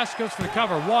that splash? Goes for the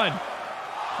cover. 1.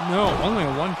 No, only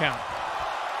a 1 count.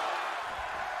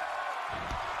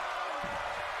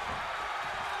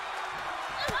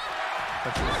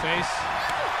 Touch to the face.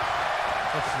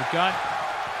 Touch to the gut.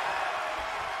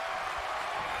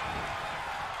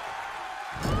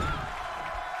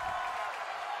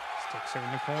 Sticks her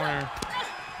in the corner.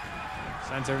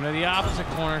 Sends her into the opposite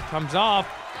corner. Comes off.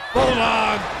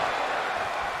 Bulldog!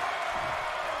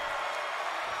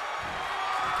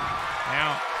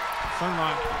 Now,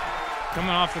 Flintlock coming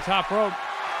off the top rope.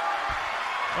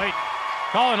 Wait,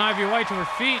 calling Ivy White to her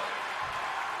feet.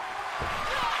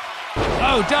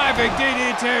 Oh, diving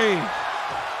DDT!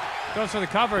 Goes for the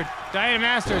cover. Diana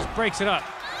Masters breaks it up.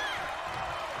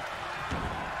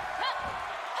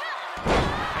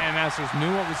 Diana Masters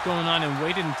knew what was going on and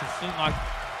waited until Flintlock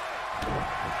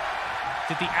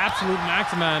did the absolute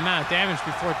maximum amount of damage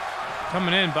before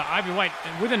coming in, but Ivy White,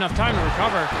 with enough time to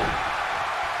recover,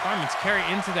 Fireman's carry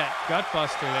into that gut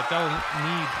buster, that doesn't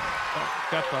need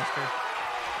gut buster.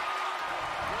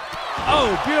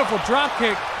 Oh, beautiful drop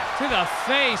kick to the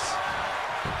face.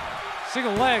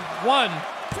 Single leg, 1,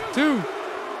 2.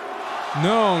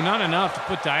 No, not enough to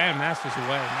put Diana Masters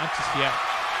away, not just yet.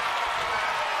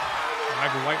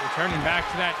 Ivy White returning back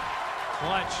to that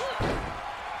clutch.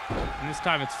 And this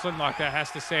time it's Flintlock that has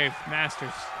to save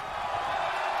Masters.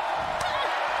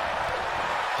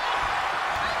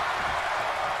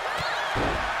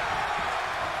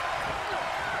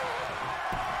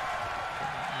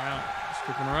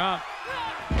 Scooping her up.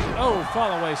 Oh,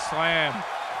 fall away slam.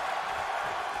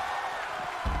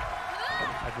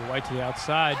 Ivy White to the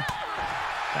outside.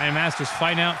 Diana Masters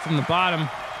fighting out from the bottom.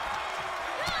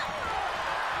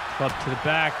 Club to the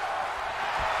back.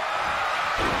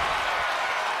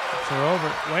 Puts her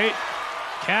over. Wait.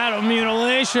 Cattle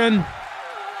mutilation.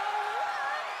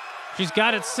 She's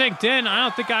got it synced in. I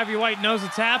don't think Ivy White knows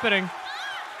it's happening.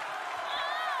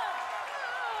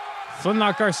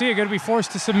 Flintlock Garcia going to be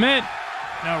forced to submit.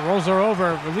 Now rolls her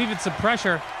over, relieving some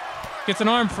pressure. Gets an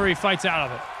arm free, fights out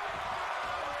of it.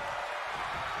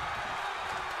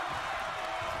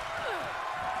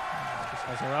 Just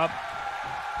has her up.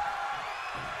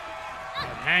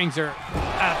 And hangs her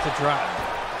at the drop.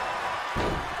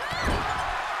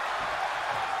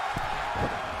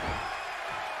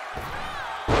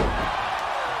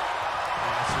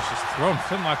 So she's throwing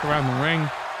Flintlock around the ring.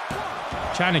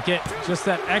 Trying to get just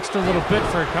that extra little bit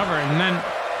for a cover, and then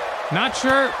not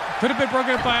sure. Could have been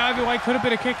broken up by Ivy White. Could have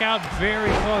been a kick out. Very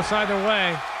close either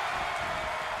way.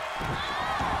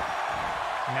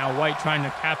 Now White trying to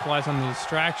capitalize on the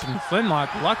distraction.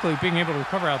 Flintlock luckily being able to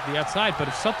recover out the outside, but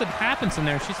if something happens in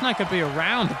there, she's not going to be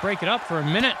around to break it up for a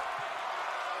minute.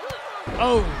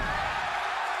 Oh!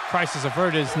 Crisis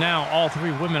averted is now all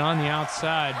 3 women on the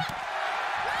outside.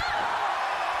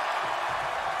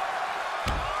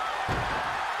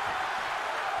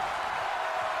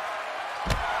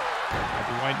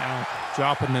 White now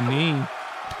dropping the knee.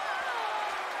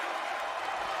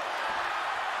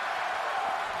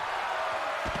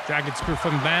 Dragon screw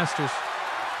from Masters.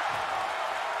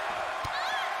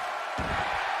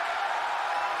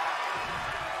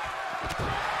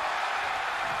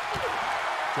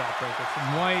 Jawbreaker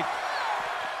from White.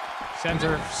 Sends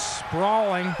her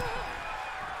sprawling.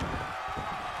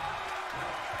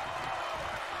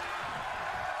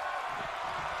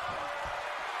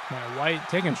 Now White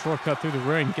taking a shortcut through the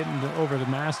ring, getting over the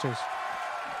Masters.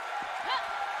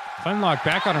 Flintlock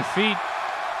back on her feet.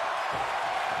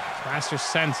 Masters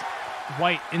sends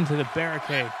White into the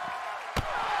barricade.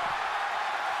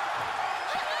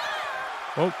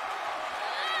 Oh.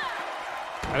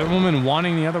 Either woman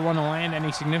wanting the other one to land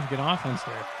any significant offense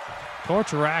there.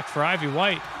 Torture rack for Ivy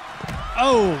White.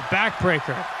 Oh,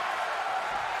 backbreaker.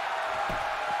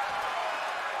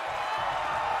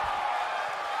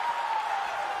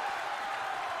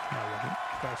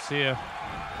 Garcia.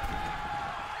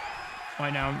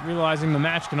 Right now, realizing the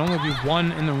match can only be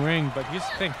won in the ring, but here's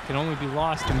the thing, can only be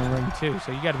lost in the ring too,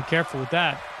 so you got to be careful with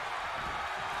that.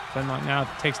 Flintlock now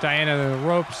takes Diana to the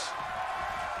ropes.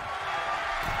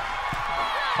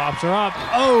 Pops her up.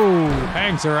 Oh,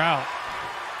 hangs her out.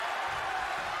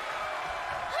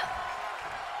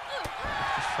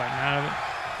 Just fighting out of it.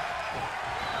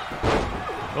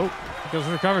 Oh, goes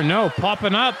for the cover. No,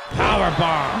 popping up. Power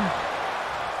bomb.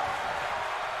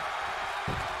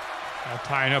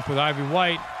 Tying up with Ivy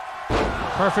White.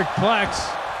 Perfect plex.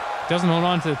 Doesn't hold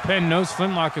on to the pin. Knows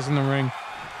Flintlock is in the ring.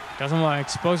 Doesn't want to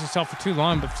expose herself for too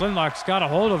long, but Flintlock's got a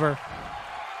hold of her.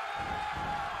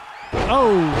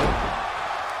 Oh!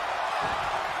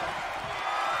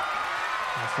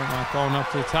 Now Flintlock going up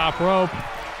to the top rope.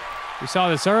 We saw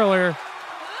this earlier.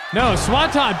 No,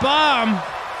 Swanton bomb!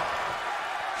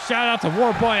 Shout out to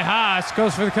Warboy Haas.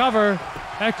 Goes for the cover.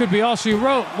 That could be all she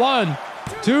wrote. 1,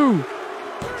 2,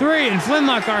 3. And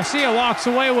Flintlock Garcia walks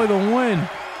away with a win.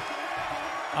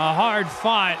 A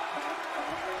hard-fought,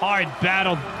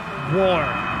 hard-battled war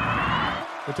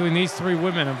between these three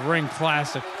women of Ring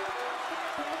Classic.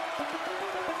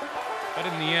 But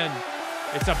in the end,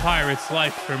 it's a pirate's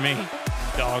life for me,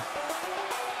 dog.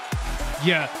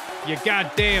 Yeah, you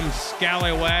goddamn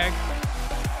scallywag.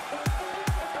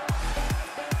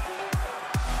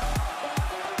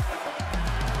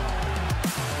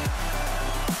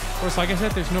 Of course, like I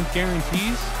said, there's no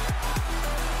guarantees.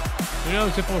 Who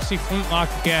knows if we'll see Flintlock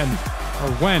again,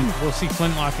 or when we'll see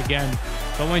Flintlock again.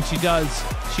 But when she does,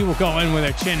 she will go in with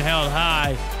her chin held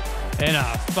high in a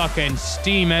fucking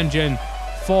steam engine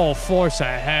full force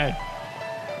ahead.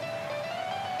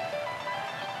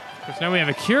 Because now we have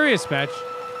a curious match.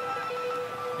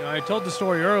 You know, I told the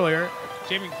story earlier.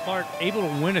 Jamie Clark able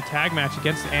to win a tag match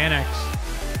against Annex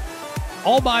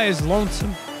all by his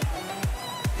lonesome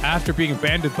after being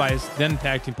abandoned by his then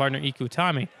tag team partner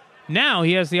Itami. Now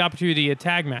he has the opportunity at a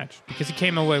tag match because he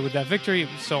came away with that victory. It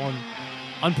was so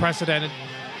unprecedented.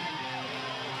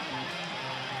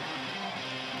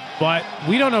 But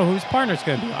we don't know who his partner's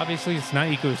going to be. Obviously, it's not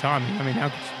Itami. I mean,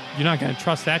 you're not going to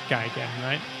trust that guy again,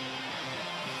 right?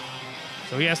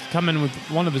 So he has to come in with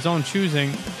one of his own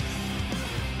choosing.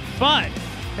 But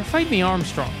they're fighting the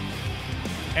Armstrongs.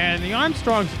 And the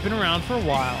Armstrongs have been around for a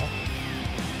while.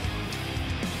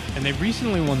 And they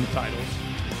recently won the titles.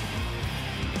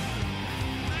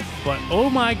 But oh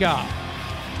my God,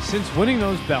 since winning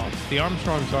those belts, the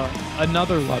Armstrongs are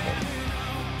another level.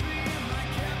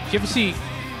 Did you ever see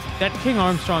that King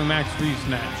Armstrong Max Reeves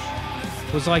match?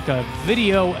 Was like a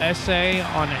video essay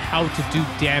on how to do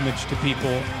damage to people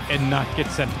and not get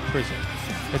sent to prison.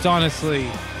 It's honestly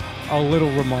a little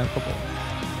remarkable.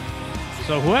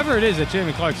 So whoever it is that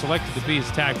Jamie Clark selected to be his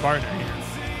tag partner here,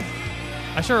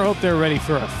 I sure hope they're ready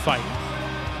for a fight.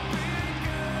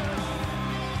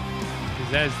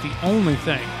 Because that is the only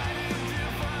thing.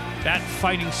 That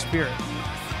fighting spirit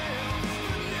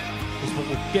is what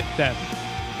will get them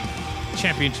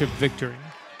championship victory.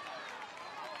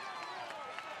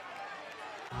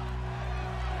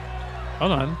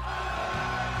 Hold on.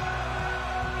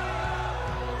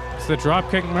 It's the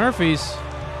Dropkick Murphys.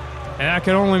 And that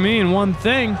can only mean one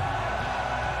thing.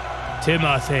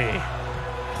 Timothy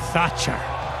Thatcher.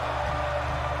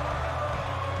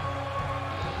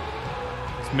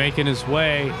 He's making his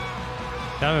way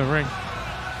down the ring.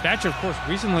 Thatcher, of course,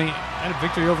 recently had a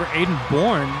victory over Aiden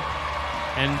Bourne.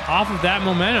 And off of that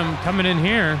momentum, coming in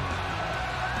here.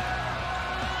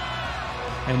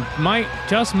 And might,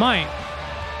 just might,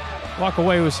 walk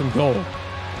away with some gold.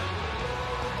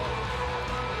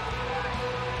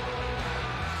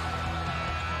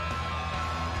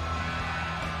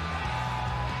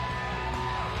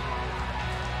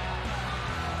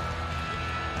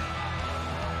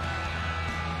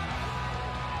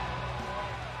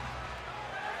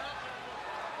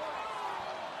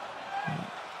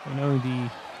 I know the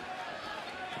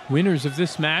winners of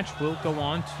this match will go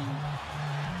on to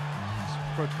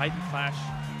Pro Titan Clash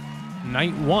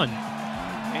Night 1.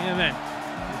 Main event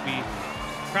will be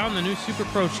crown the new Super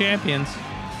Pro champions,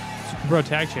 Super Pro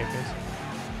Tag Champions.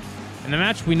 In the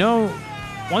match, we know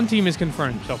one team is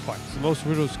confirmed so far. It's the Los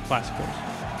Rudos Clásicos.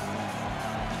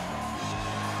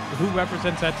 Who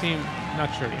represents that team?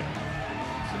 Not sure yet.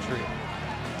 It's a trio.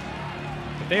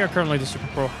 But they are currently the Super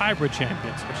Pro Hybrid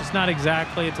champions, which is not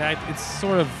exactly a tag. It's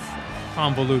sort of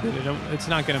convoluted. It's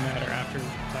not going to matter after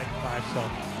Titan 5, so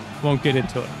won't get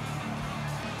into it.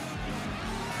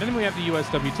 Then we have the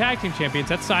USW Tag Team Champions.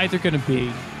 That side they're going to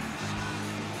be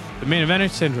the Main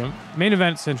Event Syndrome,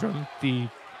 the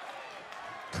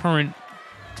current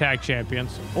tag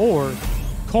champions, or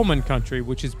Coleman Country,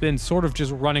 which has been sort of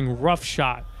just running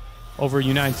roughshod over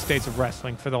United States of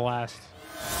Wrestling for the last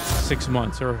 6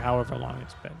 months or however long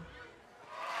it's been.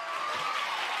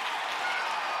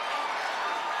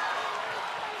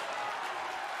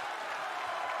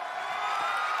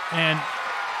 And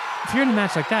if you're in a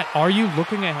match like that, are you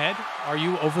looking ahead? Are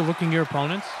you overlooking your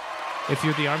opponents? If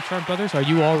you're the Armstrong Brothers, are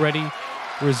you already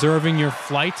reserving your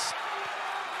flights?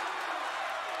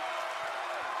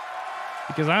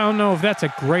 Because I don't know if that's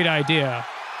a great idea,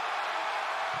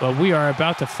 but we are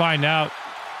about to find out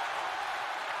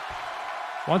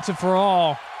once and for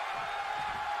all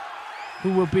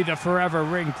who will be the Forever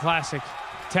Ring Classic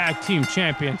tag team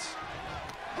champions.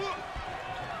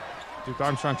 Duke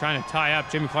Armstrong trying to tie up.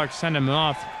 Jimmy Clark sending him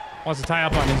off. Wants to tie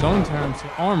up on his own terms.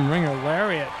 Arm ringer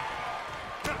lariat.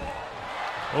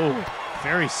 Oh,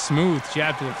 very smooth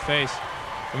jab to the face.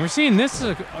 And we're seeing this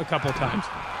a couple times.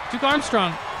 Duke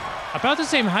Armstrong, about the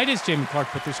same height as Jamie Clark,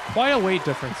 but there's quite a weight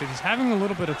difference, and he's having a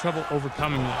little bit of trouble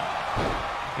overcoming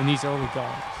that in these early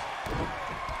goings.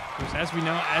 Because as we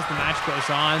know, as the match goes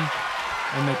on,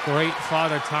 and the great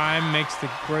Father Time makes the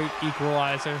great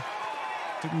equalizer,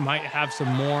 Duke might have some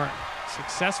more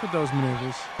success with those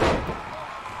maneuvers.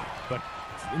 But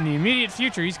in the immediate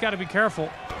future, he's got to be careful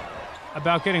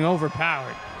about getting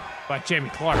overpowered by Jamie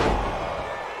Clark.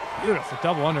 Beautiful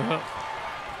double underhook.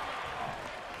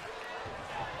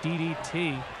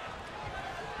 DDT.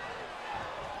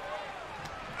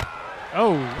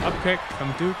 Oh, up kick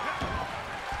from Duke.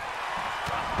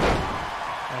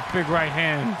 A big right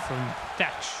hand from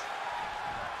Thatch.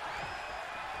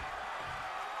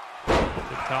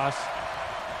 Good toss.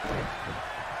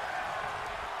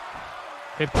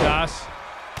 Hip toss.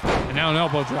 And now an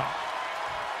elbow drop.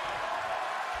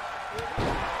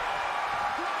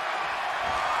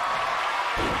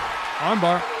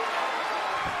 Armbar.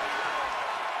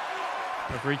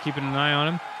 Referee keeping an eye on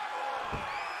him.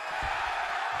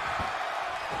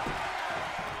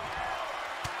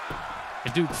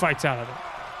 And Duke fights out of it.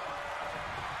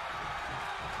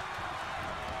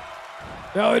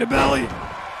 Belly to belly.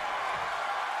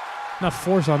 Enough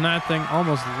force on that thing.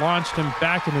 Almost launched him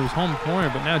back into his home corner,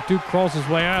 but now Duke crawls his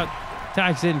way out.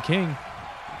 Tags in King.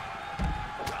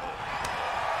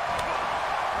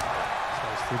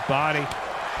 Slice through body.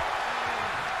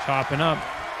 Chopping up.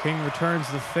 King returns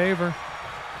the favor.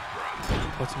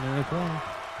 Puts him in the corner.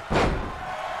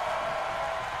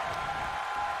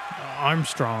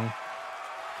 Armstrong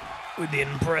with the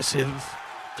impressive,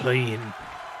 clean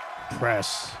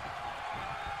press.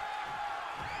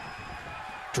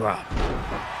 Drop.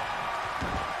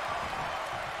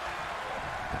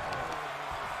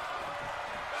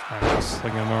 Trying to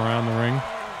sling him around the ring.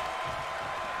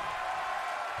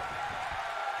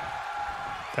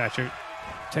 Thatcher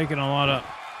taking a lot of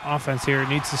offense here.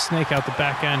 Needs to snake out the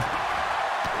back end.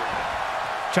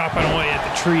 Chopping away at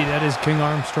the tree. That is King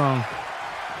Armstrong.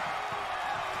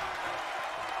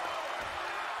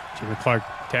 Jimmy Clark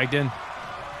tagged in.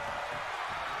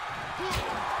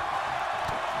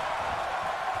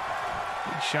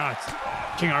 Big shots.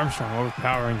 King Armstrong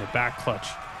overpowering the back clutch.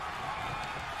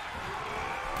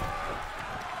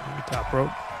 Maybe top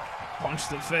rope. Punch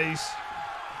to the face.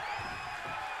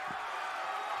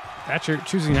 Thatcher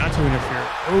choosing not to interfere.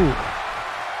 Oh.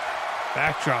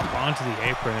 Backdrop onto the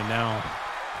apron, and now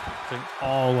putting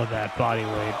all of that body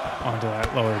weight onto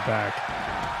that lower back.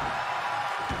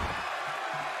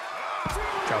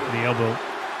 Dropping the elbow.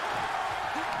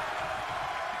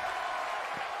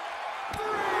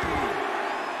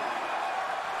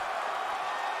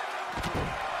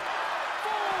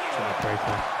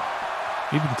 Jawbreaker.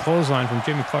 Even clothesline from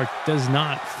Jimmy Clark does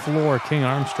not floor King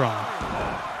Armstrong.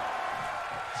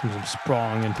 Seems him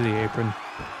sprawling into the apron.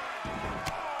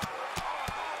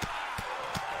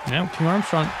 Now King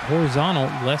Armstrong horizontal,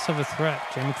 less of a threat.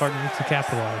 Jamie Clark needs to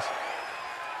capitalize.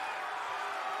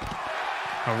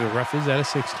 However, the ref is at a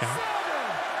 6 count.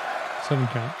 7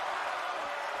 count.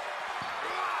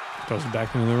 Goes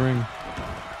back into the ring.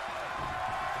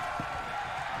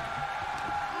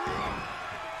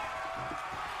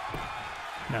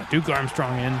 Now Duke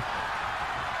Armstrong in.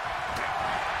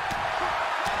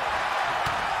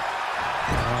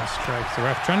 Strikes. The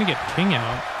ref trying to get King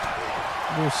out.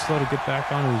 A little slow to get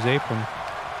back onto his apron.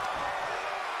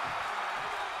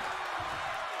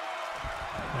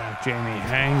 Now Jamie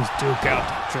hangs Duke out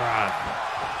to dry.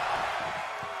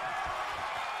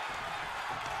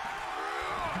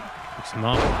 Picks him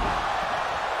up.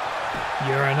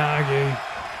 Uranagi.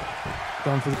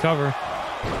 Going for the cover.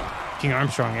 King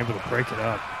Armstrong able to break it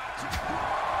up.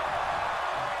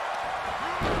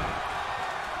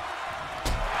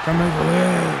 Coming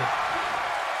away.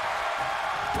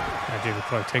 Now Jimmy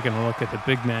Clark taking a look at the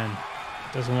big man.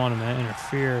 Doesn't want him to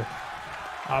interfere.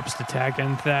 Opts to tag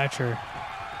in Thatcher.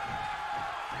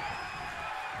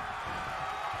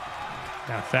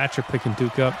 Now Thatcher picking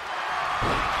Duke up.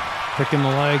 Picking the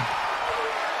leg.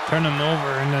 Turn him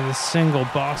over into the single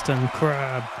Boston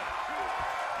Crab.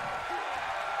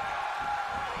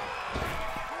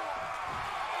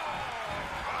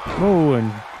 Oh,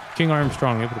 and King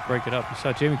Armstrong able to break it up. You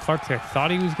saw Jamie Clark there.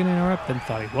 Thought he was going to interrupt, then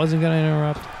thought he wasn't going to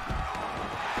interrupt.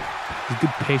 Good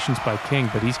patience by King,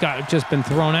 but he's got just been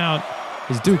thrown out.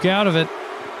 Is Duke out of it?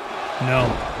 No.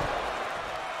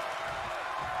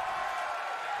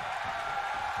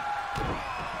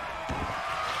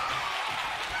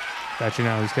 Thatcher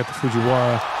now, he's got the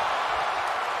Fujiwara.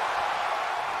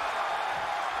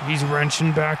 He's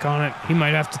wrenching back on it. He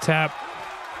might have to tap.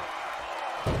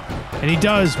 And he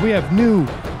does. We have new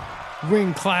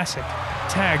Ring Classic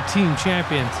Tag Team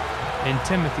Champions in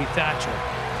Timothy Thatcher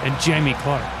and Jamie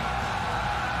Clark.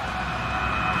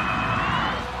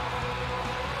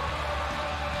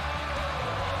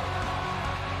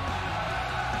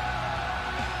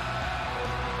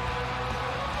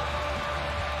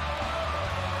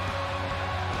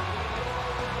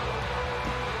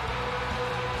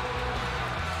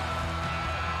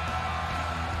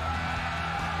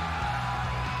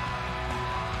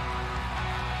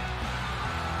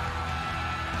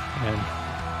 And,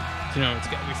 you know, it's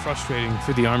got to be frustrating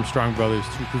for the Armstrong Brothers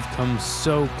too, who've come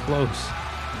so close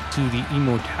to the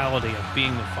immortality of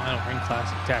being the final Ring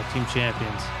Classic Tag Team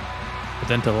Champions, but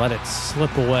then to let it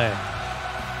slip away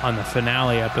on the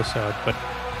finale episode. But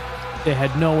they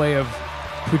had no way of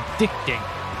predicting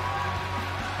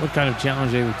what kind of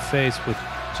challenge they would face with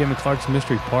Jamie Clark's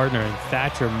mystery partner, and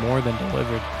Thatcher more than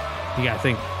delivered. Yeah, I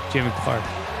think Jamie Clark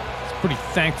is pretty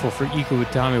thankful for Iko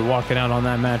Itami walking out on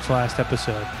that match last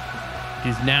episode. It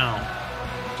is now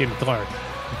Jamie Clark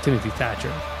and Timothy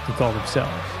Thatcher who call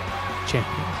themselves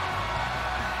champions.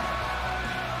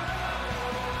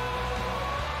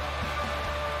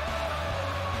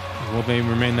 Will they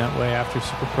remain that way after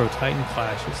Super Pro Titan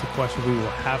Clash? Is the question we will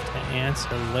have to answer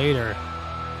later,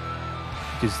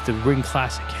 because the Ring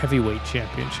Classic Heavyweight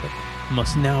Championship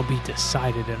must now be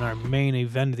decided in our main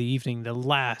event of the evening, the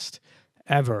last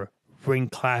ever Ring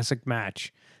Classic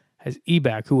match, as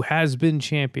Ebak, who has been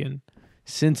champion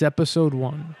since episode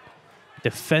 1,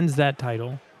 defends that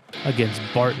title against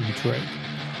Barton Drake.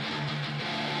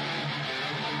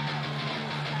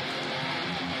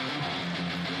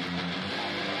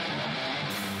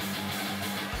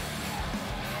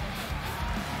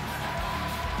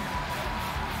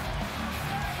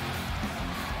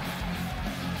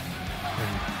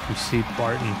 And we see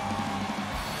Barton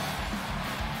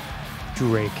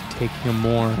Drake taking a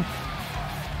more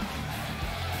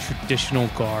traditional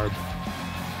garb.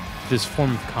 This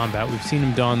form of combat. We've seen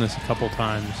him don this a couple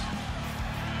times.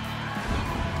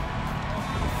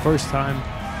 First time,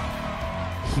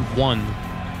 he won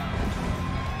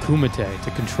Kumite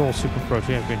to control Super Pro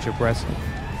Championship Wrestling.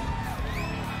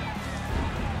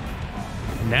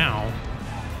 Now,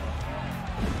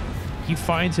 he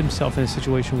finds himself in a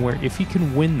situation where if he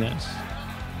can win this,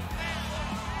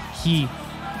 he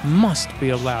must be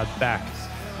allowed back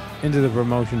into the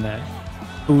promotion that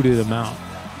booted him out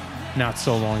not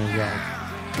so long ago.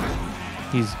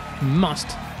 He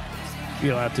must be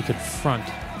allowed to confront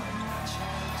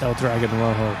El Dragon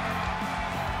Rojo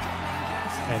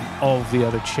and all of the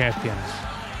other champions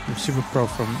from Super Pro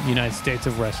from the United States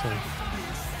of Wrestling,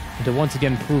 and to once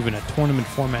again prove in a tournament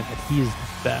format that he is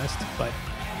the best. But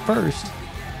first,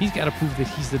 he's got to prove that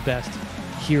he's the best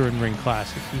here in Ring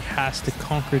Classic. He has to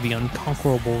conquer the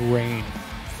unconquerable reign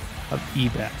of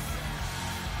Ebak.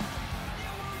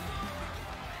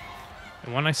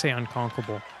 And when I say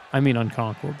unconquerable, I mean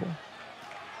unconquerable.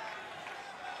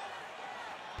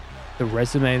 The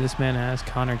resume this man has: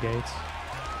 Connor Gates,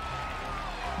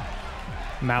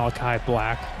 Malachi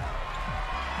Black,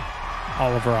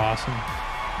 Oliver Awesome,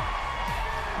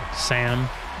 Sam.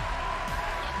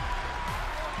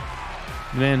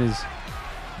 The man is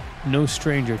no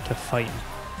stranger to fighting.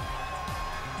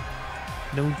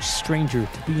 No stranger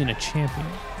to being a champion.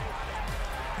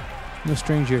 No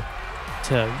stranger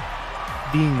to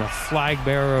being the flag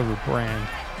bearer of a brand.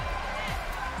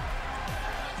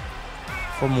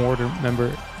 Former Order member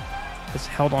has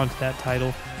held on to that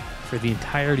title for the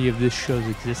entirety of this show's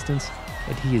existence,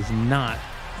 and he is not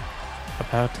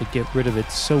about to get rid of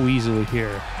it so easily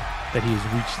here that he has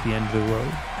reached the end of the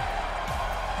road.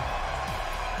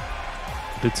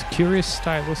 But it's a curious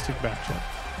stylistic matchup.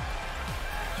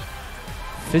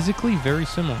 Physically very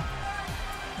similar.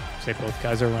 Say both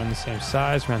guys are around the same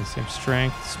size, around the same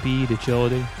strength, speed,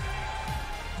 agility.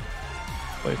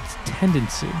 But it's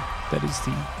tendency that is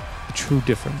the true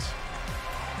difference.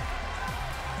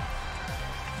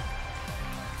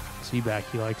 Ebak,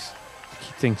 he likes to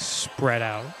keep things spread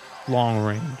out, long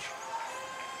range.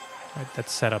 Right,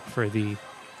 that's set up for the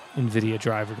NVIDIA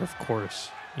driver, of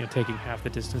course. You know, taking half the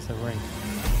distance in the ring.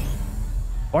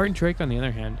 Barton Drake, on the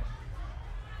other hand,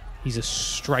 he's a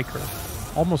striker,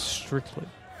 almost strictly.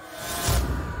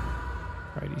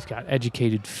 Right, he's got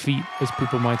educated feet, as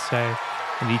people might say,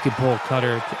 and he can pull a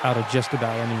cutter out of just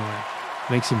about anywhere.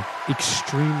 Makes him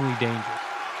extremely dangerous.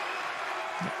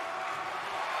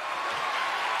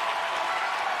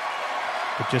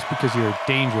 But just because you're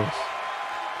dangerous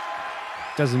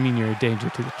doesn't mean you're a danger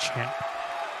to the champ.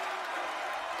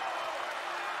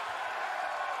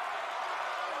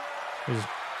 There's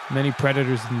many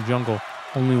predators in the jungle.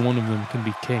 Only one of them can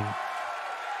be king.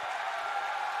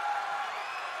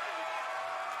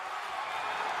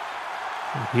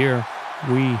 And here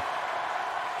we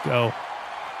go,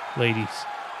 ladies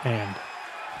and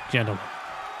gentlemen.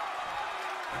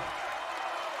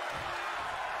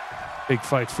 Big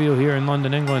fight feel here in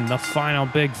London, England. The final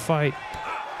big fight.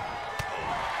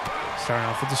 Starting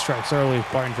off with the strikes early.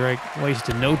 Barton Drake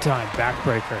wasted no time.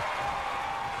 Backbreaker.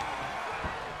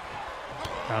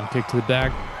 Round kick to the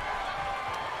back.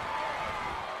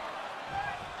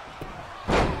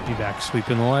 Ebak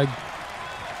sweeping the leg.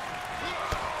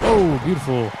 Oh,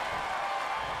 beautiful.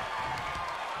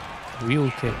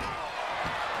 Wheel kick.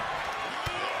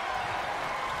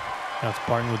 That's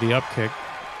Barton with the up kick.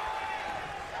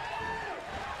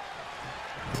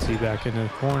 See back into the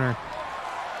corner.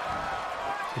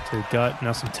 Get to the gut.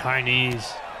 Now some tie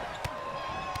knees.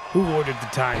 Who ordered the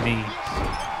tie knees?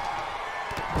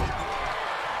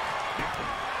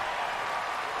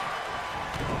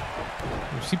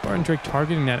 You see Barton Drake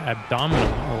targeting that abdominal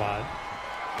a lot.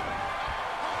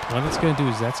 What that's going to do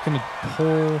is that's going to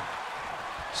pull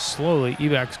slowly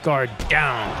Ebak's guard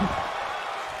down.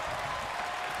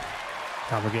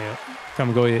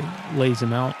 Kamigoye lays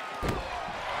him out.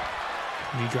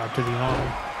 Knee drop to the arm.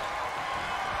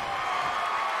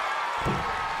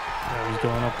 Now he's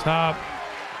going up top.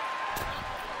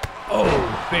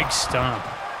 Oh, big stomp.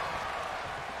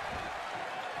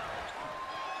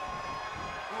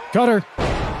 Cut her.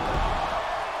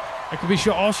 That could be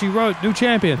all she wrote. New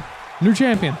champion. New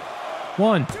champion.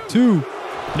 1, 2.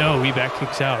 No, Ebak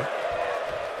kicks out.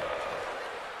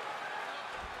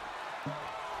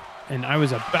 And I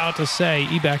was about to say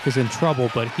Ebak is in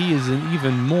trouble, but he is in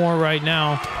even more right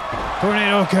now.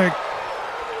 Tornado kick.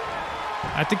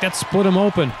 I think that split him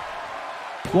open.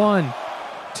 1,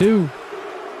 2.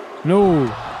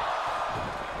 No.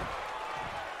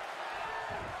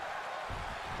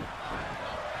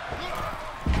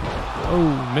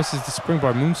 Oh, misses the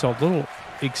springboard moonsault. A little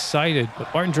excited,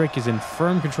 but Barton Drake is in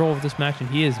firm control of this match, and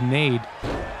he has made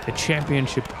the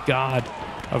championship god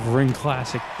of Ring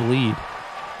Classic bleed.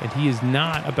 And he is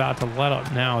not about to let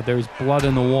up now. There's blood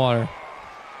in the water.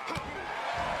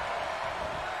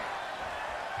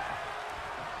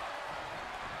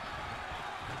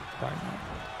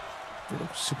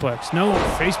 Suplex. No,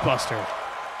 face buster.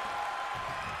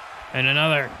 And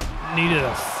another knee to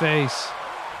the face.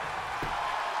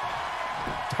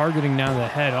 Targeting now the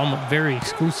head, almost very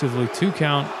exclusively. 2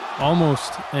 count,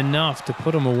 almost enough to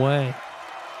put him away.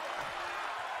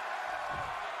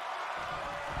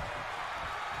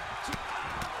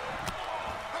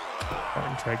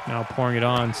 Barton Drake now pouring it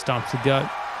on, stomps the gut.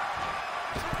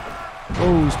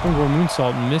 Oh, springboard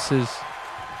moonsault misses.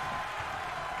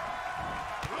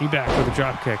 Ebak with a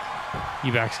drop kick.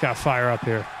 Ebak's got fire up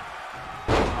here.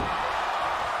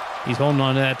 He's holding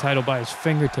on to that title by his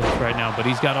fingertips right now, but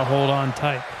he's got to hold on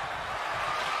tight.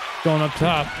 Going up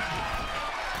top.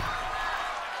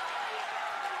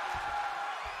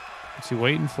 What's he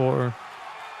waiting for?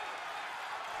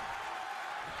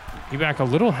 Ebak a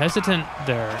little hesitant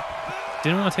there.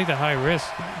 Didn't want to take the high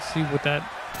risk. Let's see what that...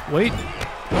 Wait.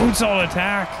 Moonsault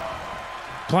attack.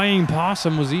 Playing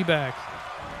possum was Ebak.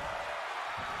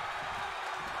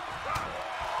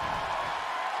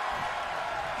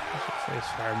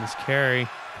 Face fire miscarry.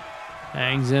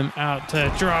 Hangs him out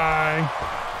to dry.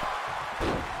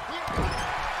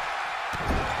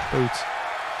 Boots.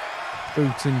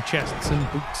 Boots and chests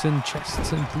and boots and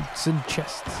chests and boots and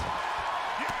chests.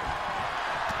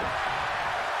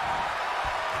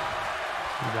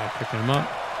 Back picking him up.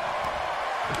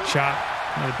 Big chop.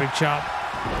 Another big chop.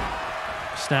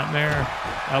 Snapmare.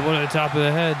 Elbow to the top of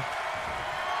the head.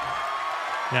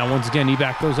 Now once again,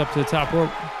 Ebak goes up to the top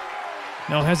rope.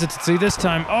 No hesitancy this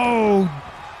time. Oh!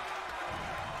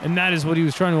 And that is what he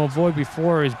was trying to avoid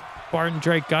before, as Barton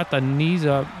Drake got the knees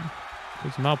up.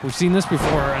 Picks him up. We've seen this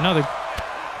before. Another...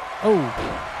 Oh!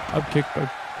 Up kick by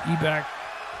Ebak.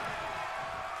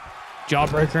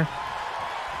 Jawbreaker.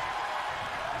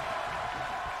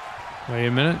 Wait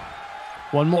a minute.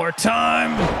 One more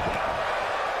time!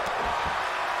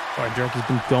 Barton Drake has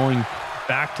been going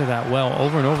back to that well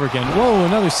over and over again. Whoa!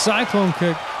 Another cyclone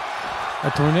kick.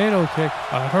 A tornado kick,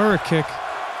 a hurricane kick.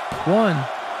 1,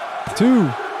 2.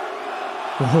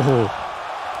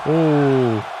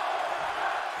 Oh.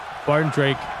 Barton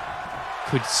Drake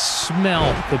could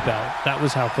smell the belt. That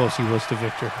was how close he was to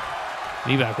victory.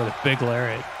 Ebak with a big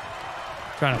lariat.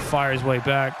 Trying to fire his way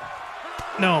back.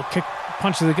 No, kick,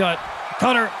 punch to the gut.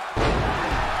 Cutter.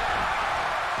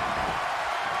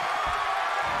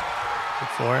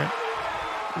 Good for it.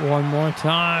 One more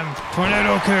time.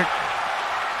 Tornado kick.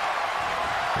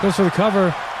 Goes for the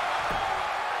cover.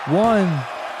 1,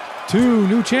 2,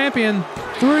 new champion.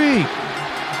 3.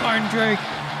 Barton Drake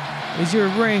is your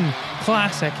Ring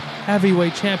Classic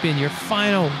Heavyweight Champion, your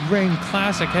final Ring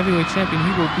Classic Heavyweight Champion.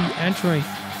 He will be entering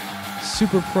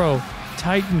Super Pro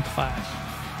Titan Clash.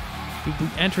 He'll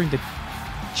be entering the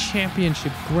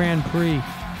Championship Grand Prix.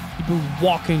 He'll be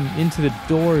walking into the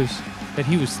doors that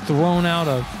he was thrown out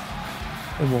of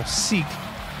and will seek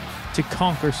to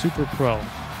conquer Super Pro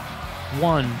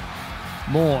one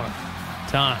more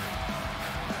time.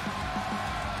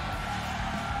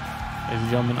 Ladies and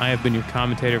gentlemen, I have been your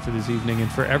commentator for this evening, and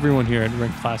for everyone here at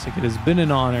Ring Classic, it has been an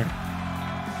honor.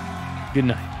 Good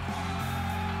night.